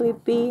actually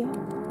be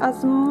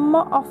as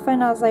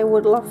often as I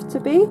would love to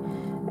be.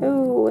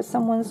 Oh,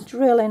 someone's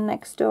drilling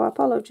next door.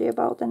 Apology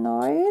about the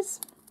noise.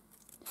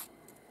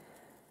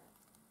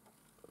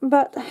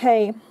 But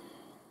hey,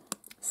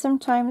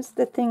 sometimes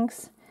the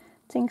things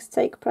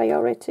take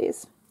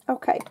priorities.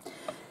 Okay,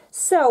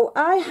 so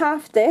I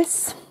have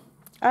this.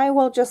 I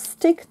will just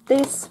stick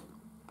this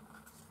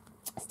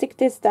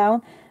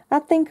down. I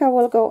think I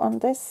will go on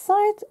this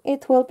side.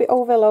 It will be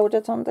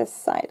overloaded on this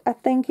side. I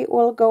think it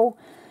will go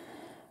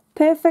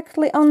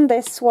perfectly on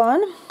this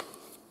one.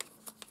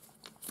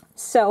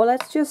 So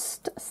let's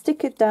just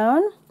stick it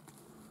down.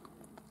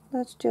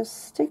 Let's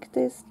just stick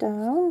this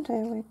down.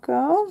 There we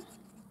go.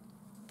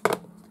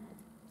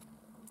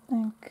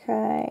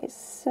 Okay,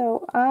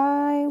 so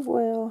I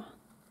will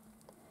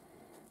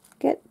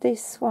get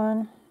this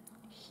one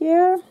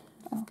here.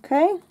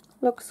 Okay,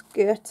 looks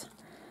good.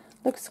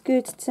 Looks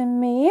good to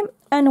me.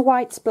 And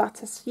white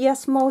splatters.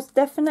 Yes, most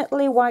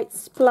definitely white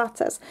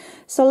splatters.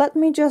 So let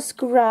me just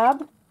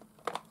grab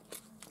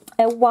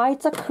a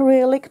white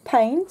acrylic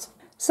paint.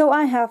 So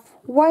I have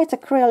white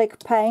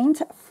acrylic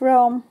paint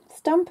from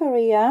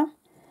Stamperia.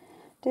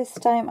 This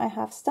time I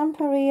have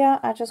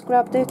Stamperia. I just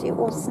grabbed it. It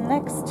was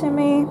next to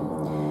me.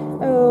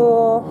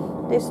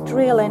 Oh, this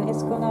drilling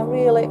is gonna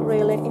really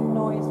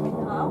annoy me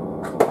now.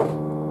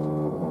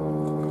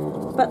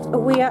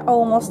 But we are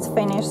almost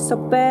finished, so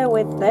bear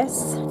with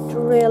this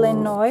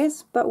drilling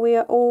noise, but we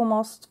are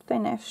almost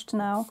finished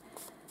now.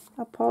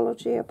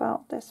 Apology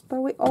about this,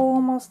 but we're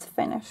almost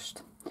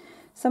finished.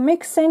 So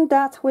mixing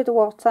that with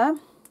water,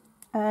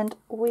 and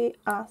we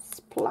are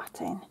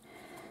splatting.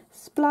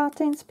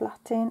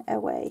 Splatting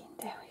away.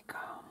 There we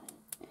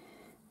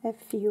go. A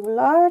few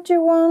larger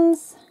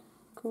ones.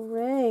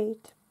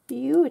 Great.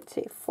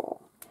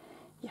 Beautiful.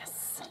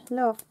 Yes,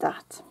 love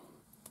that.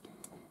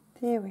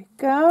 There we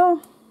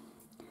go.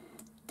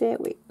 There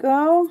we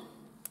go.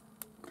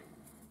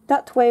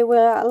 That way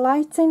we're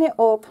lighting it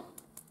up,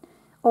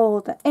 all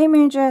the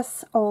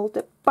images, all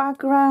the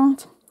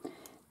background,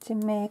 to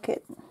make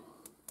it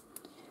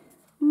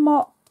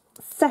more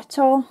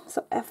settle,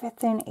 so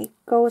everything it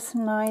goes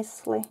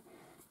nicely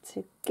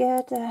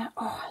together.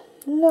 Oh,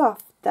 I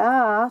love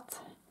that.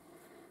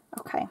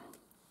 Okay,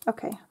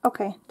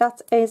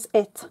 that is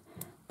it.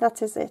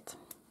 That is it.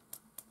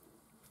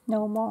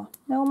 No more.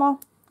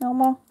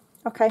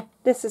 Okay,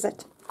 this is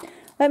it.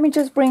 Let me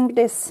just bring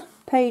this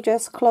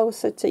pages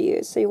closer to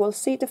you so you will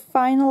see the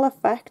final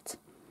effect.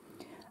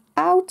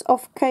 Out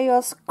of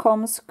chaos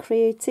comes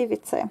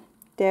creativity.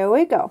 There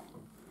we go.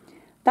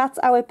 That's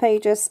our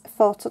pages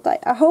for today.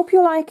 I hope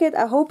you like it.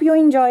 I hope you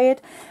enjoy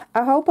it.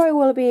 I hope I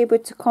will be able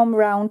to come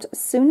round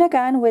soon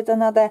again with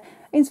another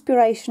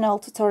inspirational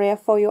tutorial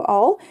for you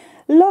all.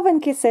 Love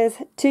and kisses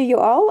to you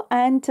all.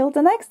 Until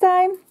the next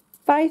time.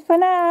 Bye for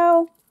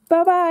now.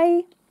 Bye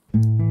bye.